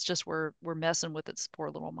good. It's just we're messing with its poor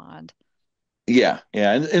little mind. yeah,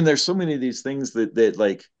 yeah. And there's so many of these things that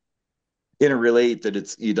like interrelate that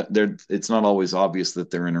it's not always obvious that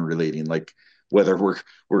they're interrelating, like whether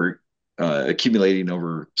we're accumulating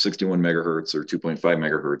over 61 megahertz or 2.5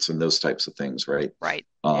 megahertz and those types of things, right? Right.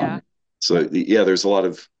 Yeah. So yeah, there's a lot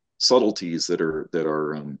of subtleties that are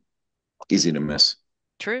easy to miss.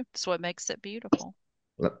 True. That's what makes it beautiful.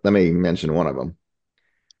 Let me mention one of them.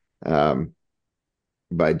 Um,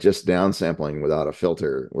 by just downsampling without a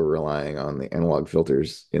filter, we're relying on the analog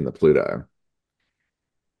filters in the Pluto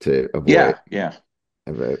to avoid Yeah, yeah.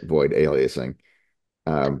 avoid aliasing.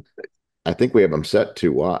 Um, I think we have them set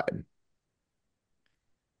too wide.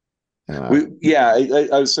 Uh,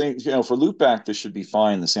 I was saying, for loopback, this should be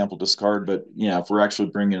fine, the sample discard. But if we're actually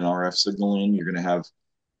bringing an RF signal in, you're going to have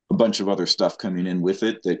a bunch of other stuff coming in with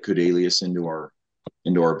it that could alias into our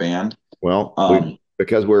band. well, we Um,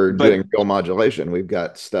 because we're doing but real modulation, we've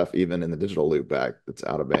got stuff even in the digital loopback that's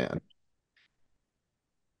out of band.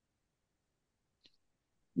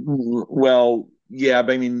 well, yeah,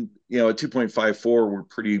 but I mean, at 2.54, we're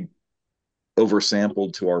pretty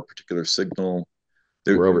oversampled to our particular signal.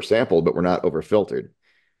 There, We're oversampled, but we're not overfiltered.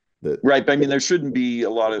 The right, but I mean, there shouldn't be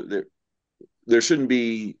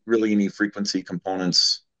really any frequency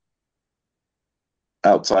components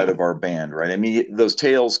outside of our band, right? I mean, those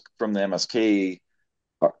tails from the MSK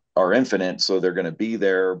are infinite, so they're going to be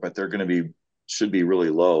there, but they're going to be should be really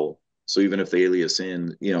low. So even if they alias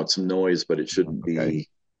in, it's some noise, but it shouldn't okay, be.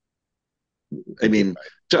 I I think you're mean,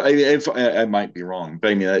 right. I might be wrong,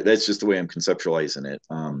 but I mean that's just the way I'm conceptualizing it.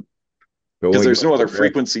 But when Because we there's go no other over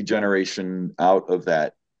frequency generation out of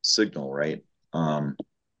that signal, right? Um,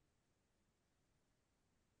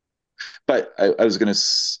 but I was going to,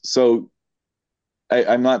 so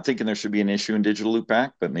I'm not thinking there should be an issue in digital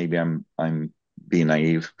loopback, but maybe I'm being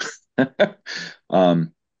naive.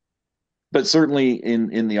 um, but certainly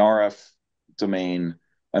in the RF domain,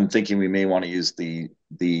 I'm thinking we may want to use the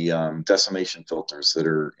decimation filters that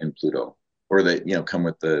are in Pluto or that come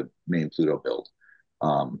with the main Pluto build.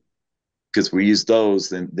 Because we use those,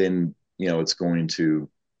 then it's going to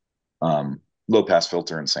low pass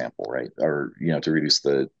filter and sample, right? Or to reduce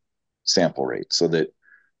the sample rate so that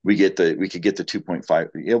we could get the 2.5.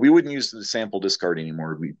 We wouldn't use the sample discard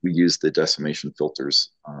anymore. We use the decimation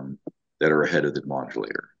filters that are ahead of the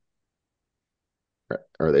modulator.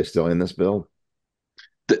 are they still in this build?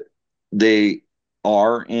 The, they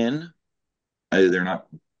are in. They're not.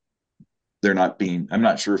 They're not being. I'm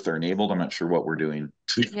not sure if they're enabled. I'm not sure what we're doing.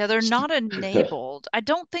 Yeah, they're not enabled. I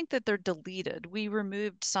don't think that they're deleted. We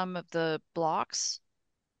removed some of the blocks,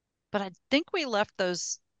 but I think we left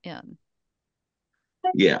those in.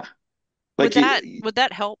 Yeah, Would like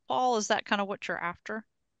that help, Paul? Is that kind of what you're after?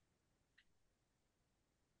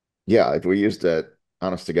 Yeah, if we used a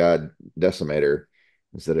honest to God decimator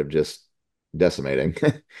instead of just decimating,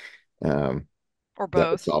 um, Or that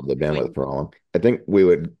would both? solve the If we bandwidth problem. I think we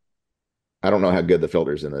would. I don't know how good the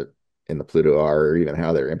filters in the Pluto are, or even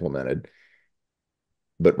how they're implemented.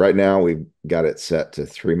 But right now we've got it set to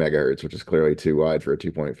 3 megahertz, which is clearly too wide for a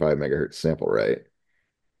 2.5 megahertz sample rate.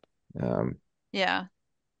 Um, Yeah.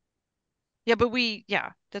 Yeah, but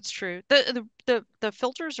yeah, that's true. The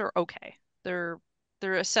filters are okay. They're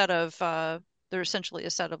a set of they're essentially a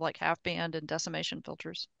set of like half band and decimation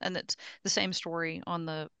filters, and it's the same story on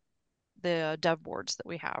the dev boards that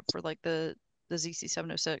we have for like the ZC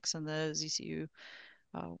 706 and the ZCU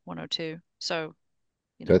 102. So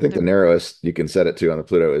So I think the they're narrowest you can set it to on the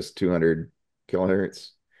Pluto is 200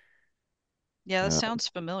 kilohertz. yeah, that Uh, sounds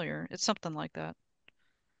familiar. It's something like that.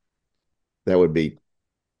 that would be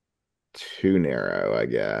too narrow, I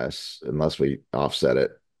guess, unless we offset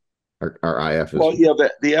it. Our IF is Well, yeah,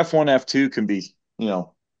 the F1, F2 can be,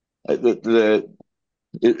 I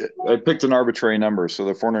picked an arbitrary number, so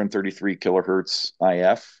the 433 kilohertz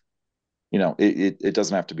IF, it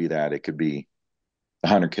doesn't have to be that. It could be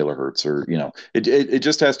 100 kilohertz, or it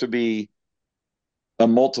just has to be a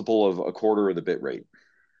multiple of a quarter of the bit rate.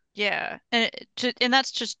 Yeah, and and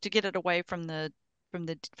that's just to get it away from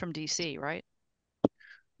from DC, right?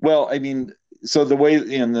 Well, I mean, so the way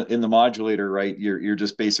in the modulator, right, you're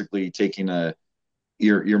just basically taking a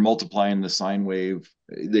you're multiplying the sine wave.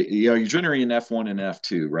 You're generating F1 and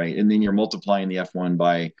F2, right? And then you're multiplying the F1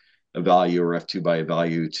 by a value or F2 by a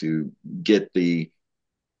value to get the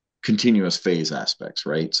continuous phase aspects,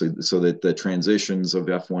 right? So that the transitions of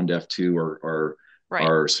F1 to F2 Right.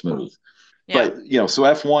 are smooth. Yeah. But so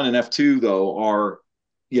F1 and F2 though are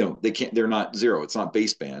they're not zero. It's not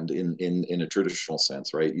baseband in a traditional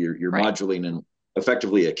sense, right? You're Right. modulating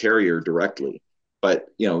effectively a carrier directly. But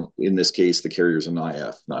in this case, the carrier is an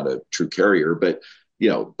IF, not a true carrier. But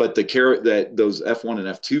the carrier that those F1 and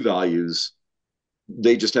F2 values,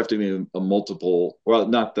 they just have to be a multiple. Well,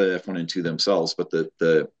 not the F1 and 2 themselves, but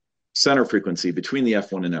the center frequency between the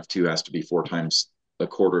F1 and F2 has to be four times a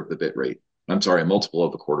quarter of the bit rate. I'm sorry, a multiple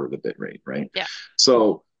of a quarter of the bit rate, right? Yeah.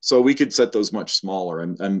 So we could set those much smaller.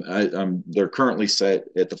 They're currently set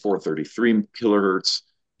at the 433 kilohertz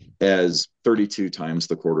as 32 times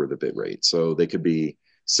the quarter of the bit rate. So they could be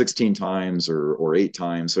 16 times or 8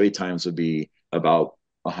 times. So 8 times would be about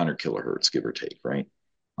 100 kilohertz, give or take, right?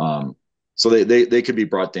 Um, so they could be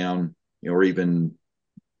brought down, or even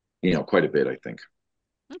quite a bit, I think.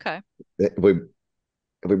 if we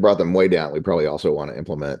if we brought them way down, we probably also want to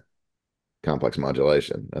implement complex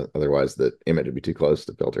modulation. Otherwise, the image would be too close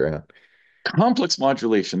to filter out. Complex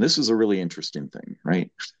modulation. This is a really interesting thing,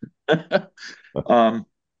 right? um,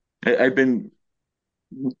 I've been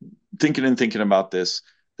thinking about this.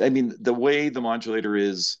 I mean, the way the modulator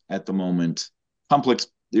is at the moment, complex.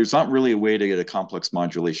 There's not really a way to get a complex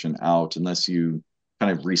modulation out unless you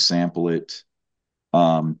kind of resample it.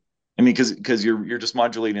 I mean, because you're just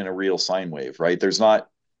modulating a real sine wave, right? There's not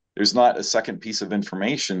a second piece of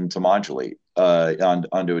information to modulate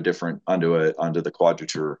onto a different onto the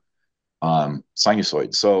quadrature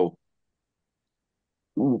sinusoid. So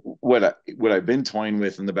what I've been toying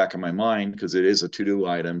with in the back of my mind, because it is a to do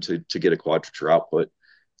item to get a quadrature output,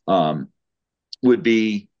 um, would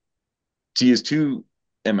be to use two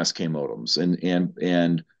MSK modems,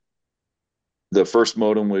 and the first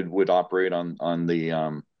modem would operate on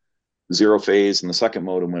the zero phase, and the second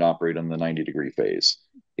modem would operate on the 90-degree phase,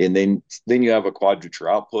 and then you have a quadrature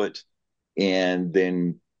output, and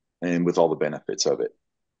with all the benefits of it.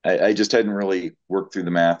 I just hadn't really worked through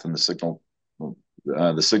the math and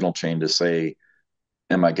the signal chain to say,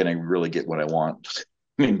 am I going to really get what I want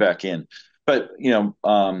coming back in? But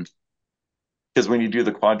because when you do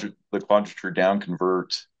the quadrature down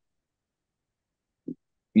convert,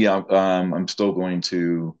 yeah, I'm still going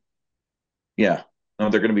to, yeah, no,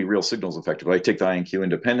 they're going to be real signals effectively. I take the INQ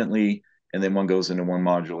independently, and then one goes into one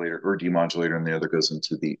modulator or demodulator, and the other goes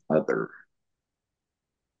into the other.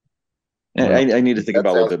 Well, I need to think that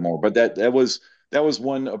about it a little sounds bit more, but that was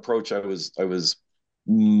one approach I was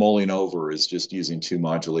mulling over, is just using two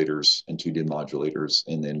modulators and two demodulators,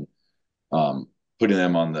 and then um, putting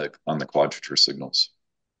them on the quadrature signals.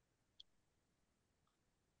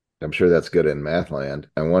 I'm sure that's good in math land.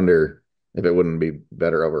 I wonder if it wouldn't be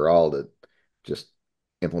better overall to just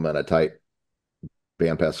implement a tight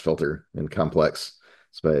bandpass filter in complex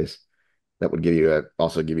space. That would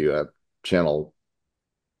also give you a channel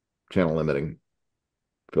channel limiting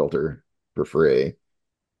filter for free,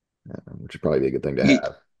 which would probably be a good thing to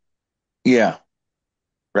have. Yeah,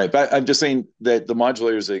 right. But I'm just saying that the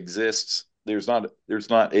modulators that exist, there's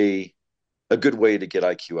not a good way to get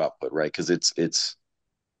IQ output, right? Because it's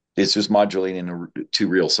just modulating two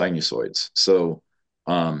real sinusoids. So,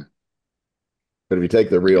 um, But if you take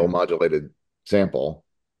the real modulated sample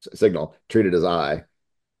signal, treat it as I,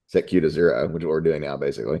 set Q to zero, which is what we're doing now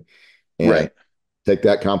basically, and right. take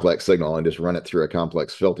that complex signal and just run it through a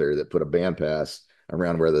complex filter that put a bandpass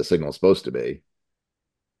around where the signal is supposed to be.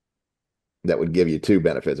 That would give you two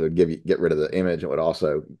benefits. It would get rid of the image. It would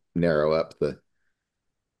also narrow up the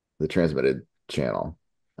transmitted channel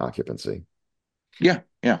occupancy. Yeah,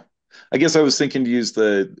 yeah. I guess I was thinking to use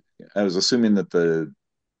I was assuming that the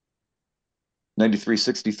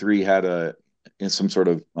 9363 had in some sort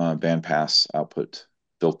of bandpass output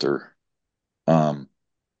filter. Um,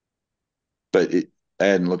 but I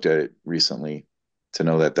hadn't looked at it recently to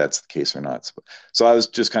know that that's the case or not. So I was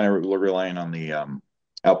just kind of relying on the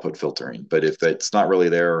output filtering. But if it's not really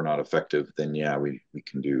there or not effective, then yeah, we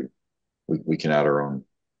can add our own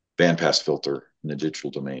bandpass filter in the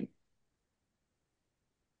digital domain.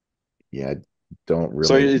 Yeah, I don't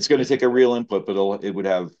So really. it's going to take a real input, but it would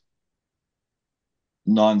have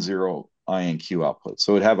non-zero I and Q output.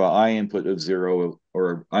 So it'd have an I input of zero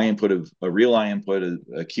or I input of a real I input,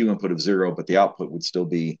 a Q input of zero, but the output would still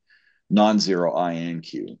be non-zero I and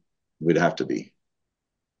Q. Would have to be.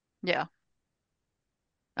 Yeah.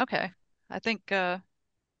 Okay. I think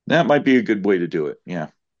That might be a good way to do it. Yeah.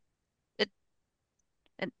 it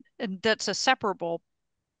and that's a separable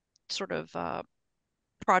sort of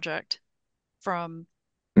project from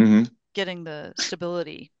Hmm. getting the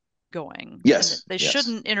stability going. And Yes. they Yes.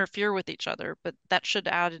 shouldn't interfere with each other, but that should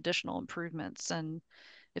add additional improvements. And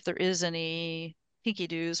if there is any hinky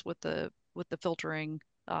doos with the filtering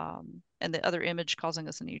and the other image causing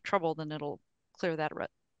us any trouble, then it'll clear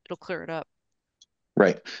it up.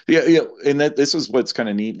 Right. Yeah. Yeah. And that this is what's kind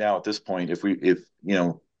of neat now at this point. If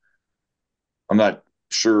I'm not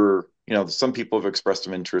sure. Some people have expressed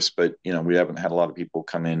some interest, but we haven't had a lot of people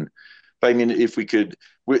come in. But I mean, if we could,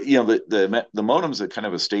 the modem's at kind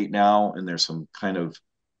of a state now, and there's some kind of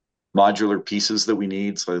modular pieces that we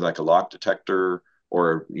need, so like a lock detector,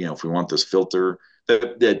 or if we want this filter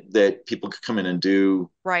that people could come in and do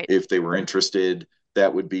Right. if they were interested.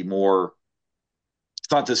 That would be more.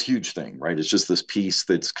 It's not this huge thing, right? It's just this piece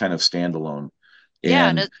that's kind of standalone, Yeah,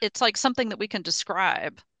 and and it's like something that we can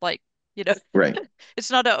describe. Like, you know, right,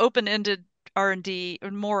 it's not an open-ended R&D,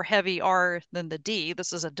 or more heavy R than the D.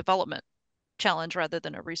 This is a development challenge rather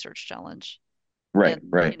than a research challenge. right, And,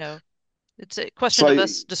 right. it's a So question of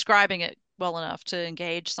us describing it well enough to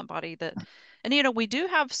engage somebody and we do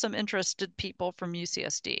have some interested people from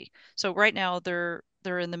UCSD. So right now they're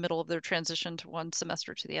in the middle of their transition to one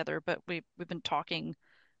semester to the other, but we've been talking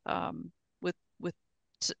um, with with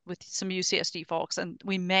with some UCSD folks, and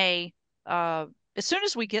we may as soon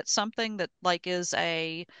as we get something that like is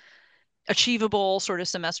a achievable sort of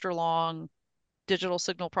semester long digital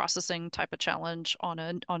signal processing type of challenge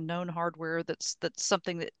on known hardware that's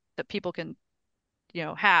something that people can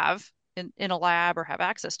have in a lab or have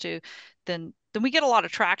access to, then we get a lot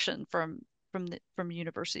of traction from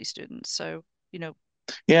university students. So, you know,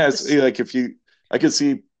 yeah, it's this, like if you, I could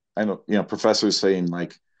see, I don't, professors saying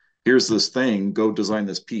like, here's this thing, go design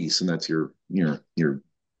this piece, and that's your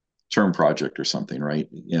term project or something, right?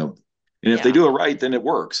 And if they yeah, do it right, then it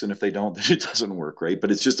works, and if they don't, then it doesn't work, right?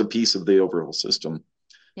 But it's just a piece of the overall system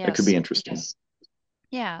that could yes, be interesting.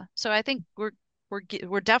 yeah. So I think we're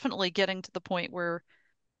definitely getting to the point where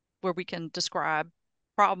we can describe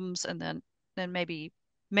problems and then maybe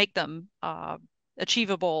make them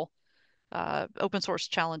achievable open source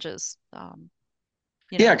challenges.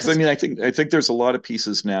 Yeah, because I Because mean, I think there's a lot of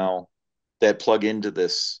pieces now that plug into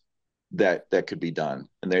this that could be done,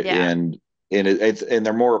 and they're yeah, and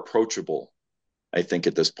they're more approachable. I think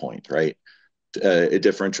at this point, right? A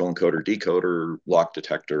differential encoder decoder lock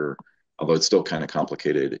detector, although it's still kind of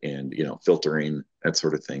complicated, and filtering, that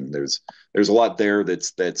sort of thing. There's a lot there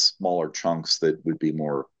that's smaller chunks that would be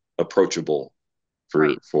more approachable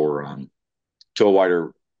right, for to a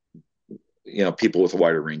wider, people with a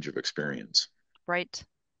wider range of experience. right.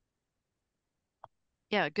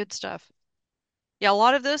 Yeah, good stuff. Yeah, a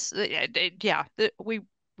lot of this, yeah,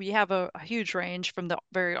 we have a huge range from the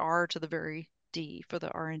very R to the very D for the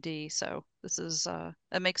R&D. So this is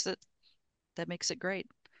that makes it great.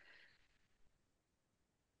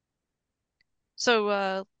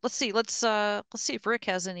 So let's see if Rick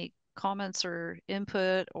has any comments or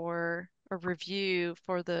input or a review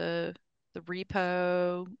for the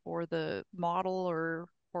repo or the model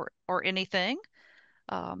or anything.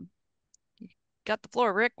 Um, you got the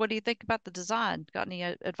floor, Rick. What do you think about the design? Got any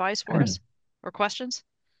advice for us or questions?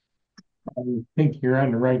 I think you're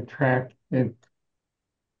on the right track.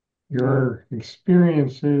 Your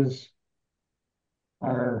experiences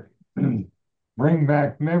are bring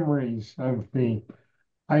back memories of the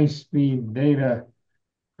high-speed data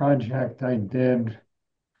project I did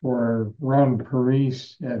for Ron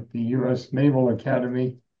Paris at the U.S. Naval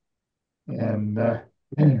Academy. And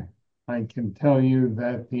I can tell you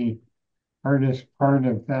that the hardest part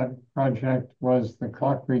of that project was the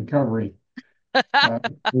clock recovery. Uh,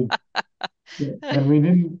 we, and we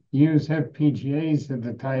didn't use FPGAs at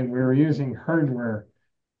the time. We were using hardware.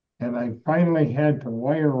 and I finally had to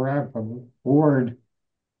wire wrap a board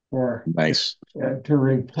for Nice. to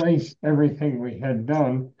replace everything we had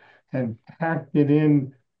done and packed it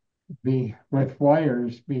in with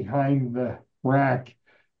wires behind the rack.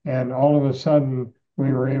 And all of a sudden,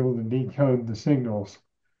 we were able to decode the signals.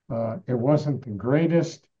 It wasn't the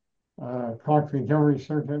greatest clock recovery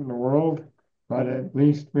circuit in the world, but at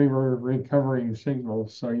least we were recovering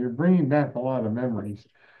signals. So you're bringing back a lot of memories.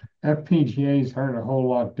 FPGAs aren't a whole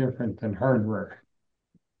lot different than hardware.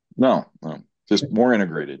 No, no, just more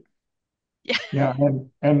integrated. Yeah. Yeah,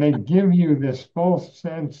 and they give you this false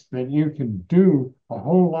sense that you can do a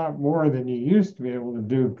whole lot more than you used to be able to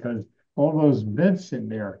do because all those bits in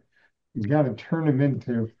there, you got to turn them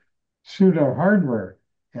into pseudo hardware.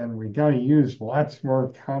 And we got to use lots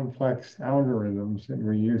more complex algorithms than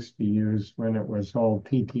we used to use when it was all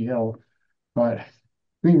TTL. But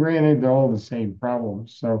we ran into all the same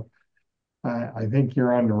problems. So I think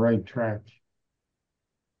you're on the right track.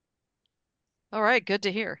 All right, good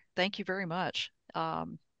to hear. Thank you very much.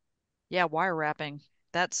 Yeah, wire wrapping.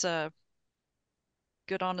 That's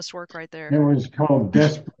good honest work right It there. was called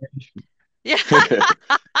desperation. Yeah.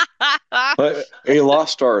 A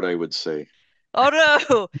lost art, I would say. Oh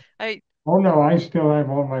no. I Oh no, I still have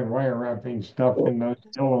all my wire wrapping stuff in those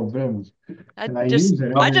yellow bins, I and I just use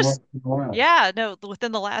it I every just once in a while. yeah, no,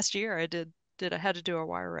 within the last year I had to do a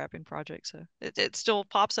wire wrapping project, so it still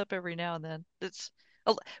pops up every now and then.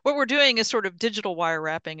 What we're doing is sort of digital wire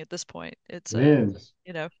wrapping at this point. It's It is.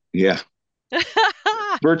 you know. Yeah,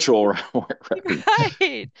 virtual wrapping.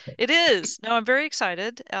 Right. It is. No, I'm very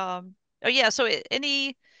excited. Oh yeah, so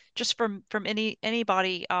any just from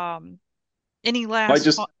anybody any I last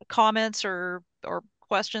just, comments or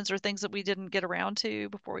questions or things that we didn't get around to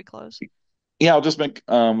before we close? yeah, I'll just make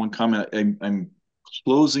one comment. I'm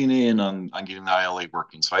closing in on getting the ILA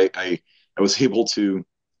working. So I was able to,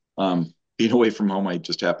 being away from home, I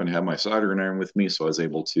just happened to have my soldering iron with me. So I was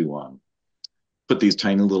able to put these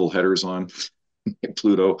tiny little headers on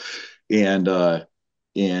Pluto, and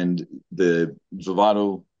and the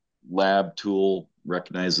Vivado lab tool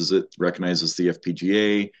recognizes the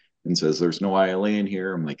FPGA and says there's no ILA in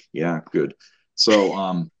here. I'm like, yeah, good.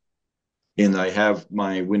 So and I have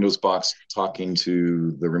my Windows box talking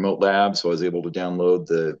to the remote lab, so I was able to download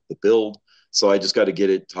the build. So I just got to get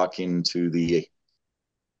it talking to the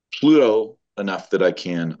Pluto enough that I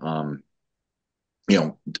can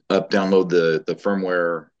download the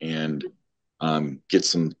firmware and get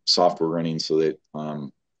some software running so that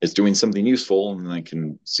it's doing something useful, and then I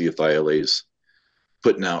can see if the ILA is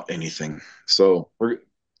putting out anything. So we're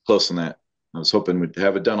close on that. I was hoping we'd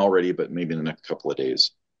have it done already, but maybe in the next couple of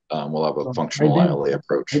days we'll have a I functional did. ILA I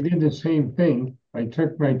approach. did the same thing. I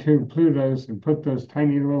took my two Plutos and put those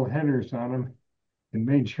tiny little headers on them and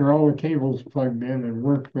made sure all the cables plugged in and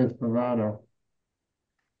worked with Vivado.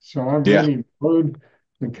 So I'm Yeah. ready to load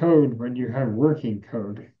the code when you have working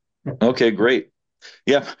code. Okay. Great.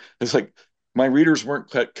 Yeah. It's like my readers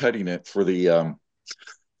weren't cutting it for the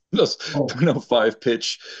those Oh, 5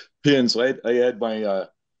 pitch pins. So I had my I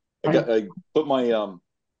I put my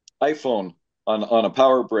iPhone on a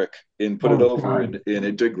power brick and put it oh over, God, and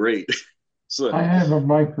it did great. So I have a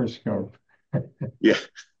microscope. yeah,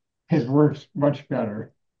 It works much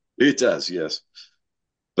better. it does. Yes,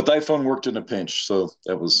 but the iPhone worked in a pinch, so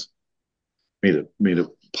that was made it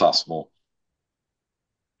possible.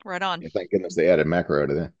 Right on. Yeah, thank goodness they added macro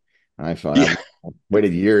to the iPhone. Yeah. I've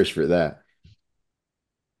waited years for that.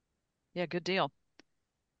 Yeah, good deal.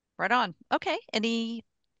 Right on. Okay. Any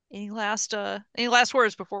last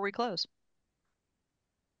words before we close?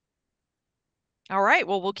 All right.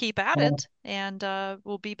 Well, we'll keep at Uh, it and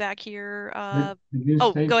we'll be back here. could you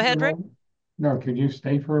Oh, stay go for a ahead, Rick. moment? No, could you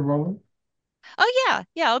stay for a moment? Oh yeah.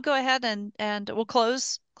 Yeah, I'll go ahead and we'll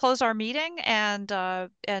close our meeting and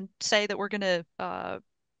say that we're gonna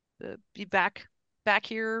be back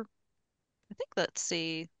here. I think let's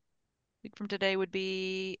see. Week from today would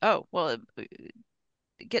be oh, well,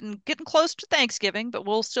 getting close to Thanksgiving, but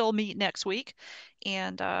we'll still meet next week.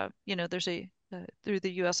 And there's a through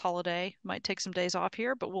the U.S. holiday, might take some days off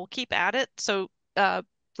here, but we'll keep at it. So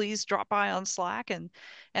please drop by on Slack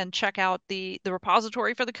and check out the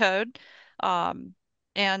repository for the code. Um,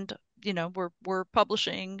 and we're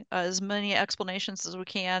publishing as many explanations as we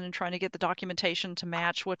can and trying to get the documentation to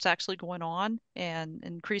match what's actually going on and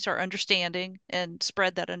increase our understanding and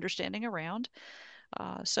spread that understanding around.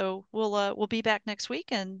 So we'll be back next week,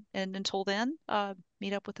 and until then,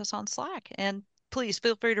 meet up with us on Slack. And please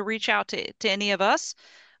feel free to reach out to any of us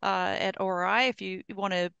at ORI if you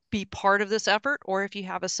want to be part of this effort, or if you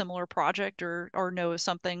have a similar project or know of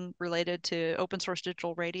something related to open source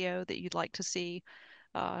digital radio that you'd like to see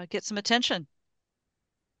get some attention.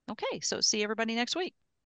 Okay, so see everybody next week.